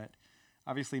something that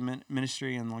obviously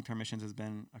ministry and long-term missions has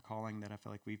been a calling that I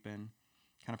feel like we've been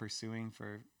kind of pursuing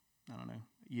for,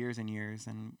 years and years.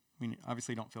 And we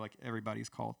obviously don't feel like everybody's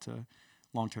called to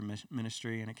long-term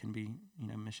ministry, and it can be,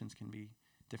 missions can be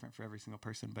different for every single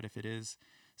person. But if it is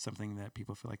something that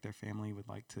people feel like their family would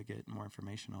like to get more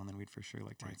information on, then we'd for sure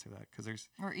like to answer that. Because there's...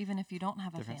 Or even if you don't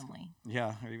have a different family.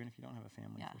 Yeah, or even if you don't have a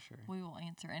family, for sure. We will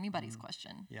answer anybody's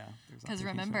question. Yeah. Because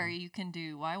remember, you can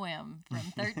do YWAM from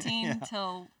 13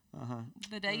 till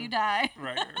the day you die.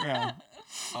 Right. Yeah.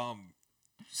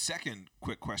 Second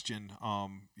quick question.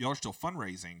 Y'all are still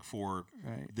fundraising for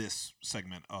Right. this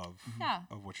segment of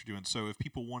what you're doing. So if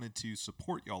people wanted to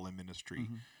support y'all in ministry,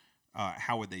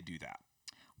 how would they do that?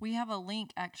 We have a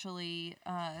link actually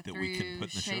through we can put in the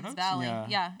show Shades notes? Valley. Yeah.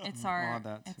 Yeah, it's We'll our add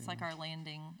that it's too. like our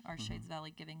landing, our Shades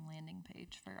Valley giving landing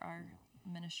page for our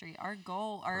ministry. Our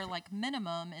goal, our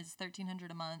minimum is $1,300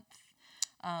 a month.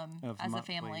 Of As a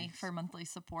monthly. family for monthly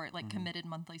support, committed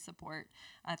monthly support.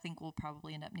 I think we'll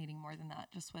probably end up needing more than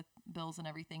that just with bills and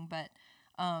everything. But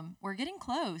we're getting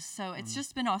close. So it's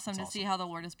just been awesome to see how the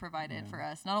Lord has provided for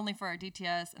us, not only for our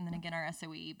DTS and then again our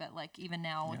SOE, but like even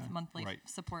now with monthly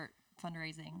support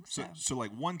fundraising. So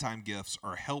like one-time gifts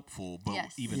are helpful,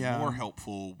 but even Yeah. more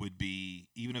helpful would be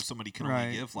even if somebody can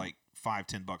only give like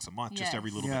 $5-10 a month, just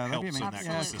every little bit that'd be helps in amazing. that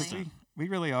 'Cause consistent. we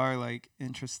really are like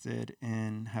interested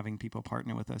in having people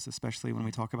partner with us, especially when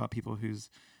we talk about people who's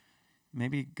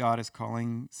maybe God is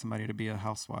calling somebody to be a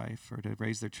housewife or to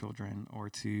raise their children or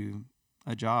to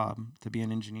a job, to be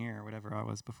an engineer or whatever I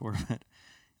was before. But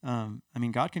I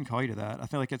mean, God can call you to that. I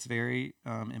feel like it's very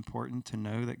important to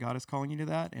know that God is calling you to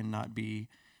that and not be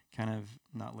kind of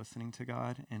not listening to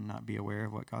God and not be aware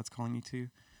of what God's calling you to.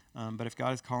 But if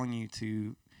God is calling you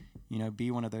to,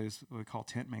 be one of those what we call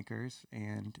tent makers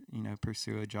and,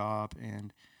 pursue a job,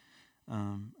 and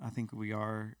I think we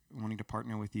are wanting to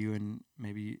partner with you and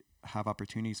maybe have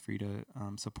opportunities for you to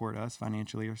support us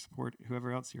financially or support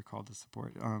whoever else you're called to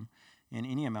support. And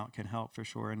any amount can help for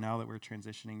sure. And now that we're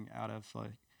transitioning out of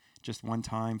like just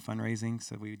one-time fundraising,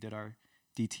 so we did our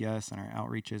DTS and our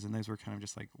outreaches, and those were kind of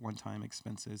just like one-time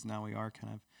expenses. Now we are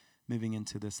kind of moving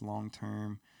into this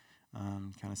long-term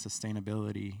kind of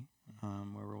sustainability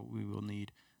where we will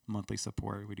need monthly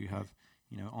support. We do have,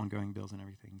 ongoing bills and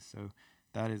everything. So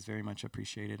that is very much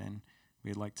appreciated, and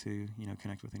we'd like to,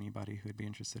 connect with anybody who would be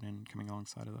interested in coming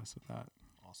alongside of us with that.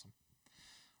 Awesome.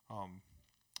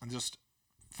 And just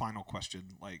final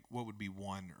question, like what would be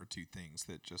one or two things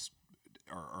that just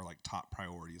are like top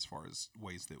priority as far as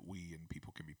ways that we and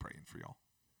people can be praying for y'all?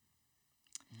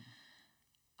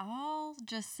 I'll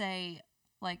just say,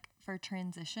 like, for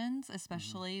transitions,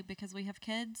 especially because we have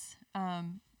kids,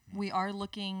 we are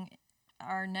looking,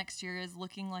 our next year is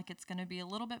looking like it's going to be a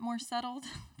little bit more settled,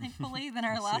 thankfully, than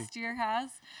our last year has.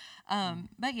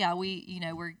 But yeah,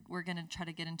 we're going to try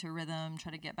to get into a rhythm,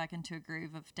 try to get back into a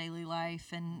groove of daily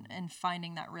life and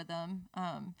finding that rhythm,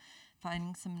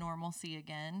 finding some normalcy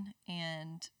again.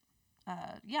 And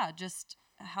just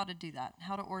how to do that,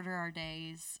 how to order our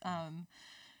days,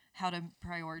 how to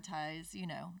prioritize,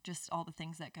 just all the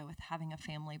things that go with having a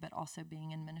family, but also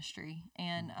being in ministry.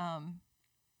 And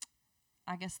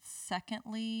I guess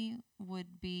secondly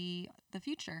would be the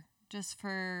future, just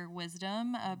for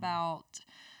wisdom about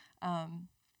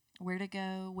where to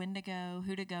go, when to go,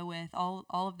 who to go with, all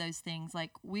of those things.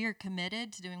 Like, we are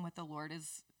committed to doing what the Lord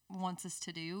wants us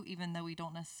to do, even though we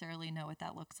don't necessarily know what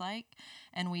that looks like,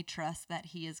 and we trust that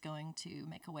He is going to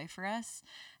make a way for us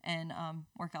and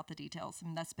work out the details. I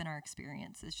mean, that's been our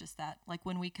experience. It's just that, like,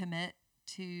 when we commit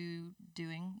to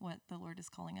doing what the Lord is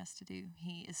calling us to do,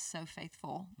 He is so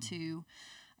faithful to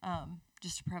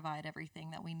just to provide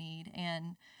everything that we need.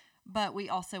 But we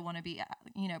also want to be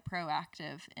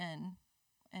proactive in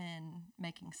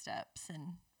making steps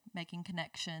and making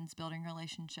connections, building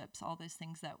relationships, all those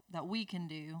things that we can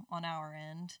do on our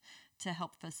end to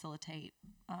help facilitate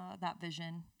that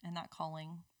vision and that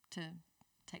calling to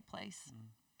take place.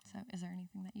 So is there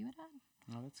anything that you would add?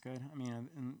 No, that's good. I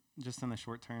mean, just in the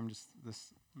short term, just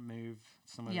this move,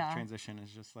 some of the transition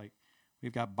is just like,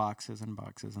 we've got boxes and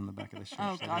boxes in the back of the church.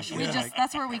 Oh gosh, like,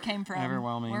 that's where we came from.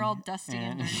 Overwhelming. We're all dusty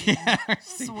and dirty and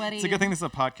sweaty. It's a good thing this is a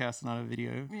podcast, not a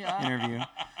video interview.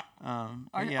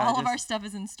 All of our stuff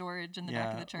is in storage in the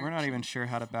back of the church. We're not even sure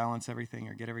how to balance everything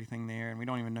or get everything there, and we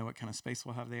don't even know what kind of space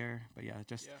we'll have there. But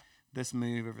this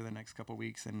move over the next couple of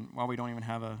weeks, and while we don't even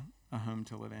have a home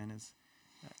to live in, is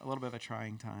a little bit of a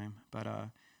trying time. But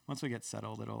once we get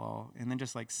settled, it'll all, and then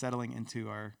just like settling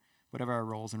into whatever our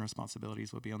roles and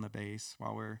responsibilities will be on the base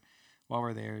while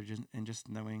we're there, just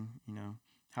knowing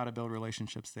how to build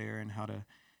relationships there and how to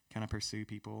kind of pursue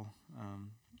people,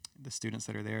 the students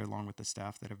that are there, along with the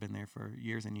staff that have been there for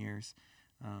years and years.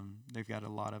 They've got a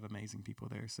lot of amazing people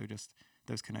there, so just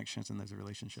those connections and those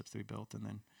relationships that we built, and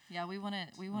then we want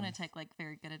to take like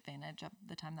very good advantage of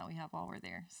the time that we have while we're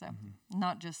there. So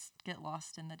not just get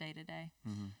lost in the day to day.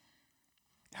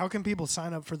 How can people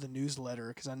sign up for the newsletter?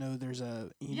 Because I know there's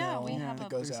a email that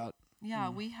goes out. Yeah,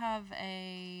 we have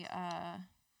a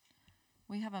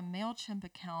MailChimp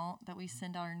account that we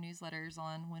send our newsletters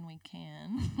on when we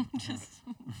can. Just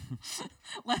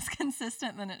less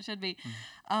consistent than it should be.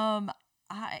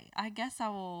 I guess I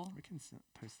will. We can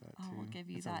post that too. I will give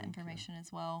you that information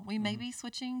as well. We may be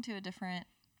switching to a different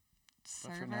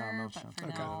server, but for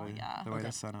now, the way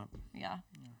to sign up. Yeah.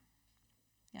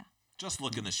 Just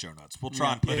look in the show notes. We'll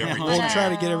try and put everything. We'll try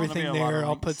to get There'll everything be a lot there. of I'll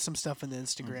links. put some stuff in the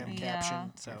Instagram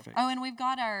caption. So. Perfect. Oh, and we've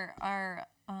got our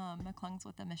McClung's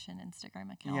with a Mission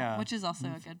Instagram account, which is also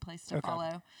a good place to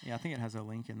follow. Yeah, I think it has a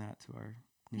link in that to our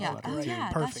Yeah. newsletter. Oh, too.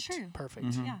 yeah, Perfect. that's true.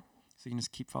 Perfect. Yeah. So you can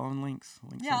just keep following links.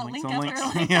 Links Yeah, on links link on after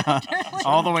links. link yeah. after link.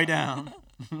 All the way down.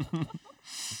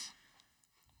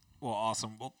 Well,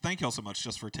 awesome. Well, thank you all so much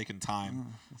just for taking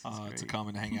time to great. come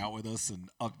and hang out with us and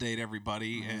update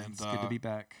everybody. And It's good to be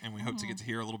back. And we hope to get to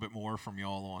hear a little bit more from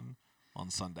y'all on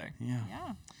Sunday. Yeah.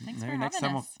 Yeah. Thanks Maybe for next having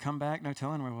time us. we'll come back. No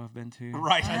telling where we'll have been to.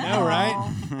 Right. I know, right?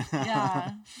 Oh,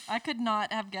 yeah. I could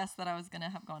not have guessed that I was going to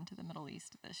have gone to the Middle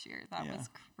East this year. That Yeah. was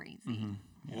crazy.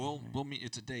 We'll meet.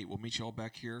 It's a date. We'll meet you all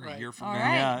back here a Right. year from All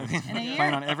now. right. Yeah. In a year.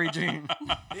 Plan on every June.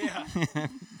 Yeah.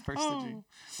 First of June.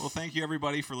 Well, thank you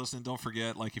everybody for listening. Don't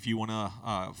forget, like, if you want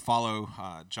to follow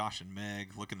Josh and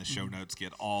Meg, look in the show notes,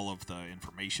 get all of the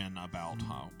information about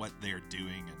what they are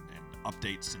doing and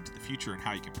updates into the future and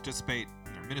how you can participate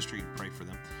in their ministry and pray for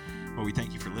them. Well, we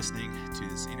thank you for listening to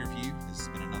this interview. This has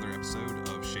been another episode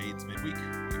of Shades Midweek.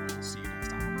 We will see you next time.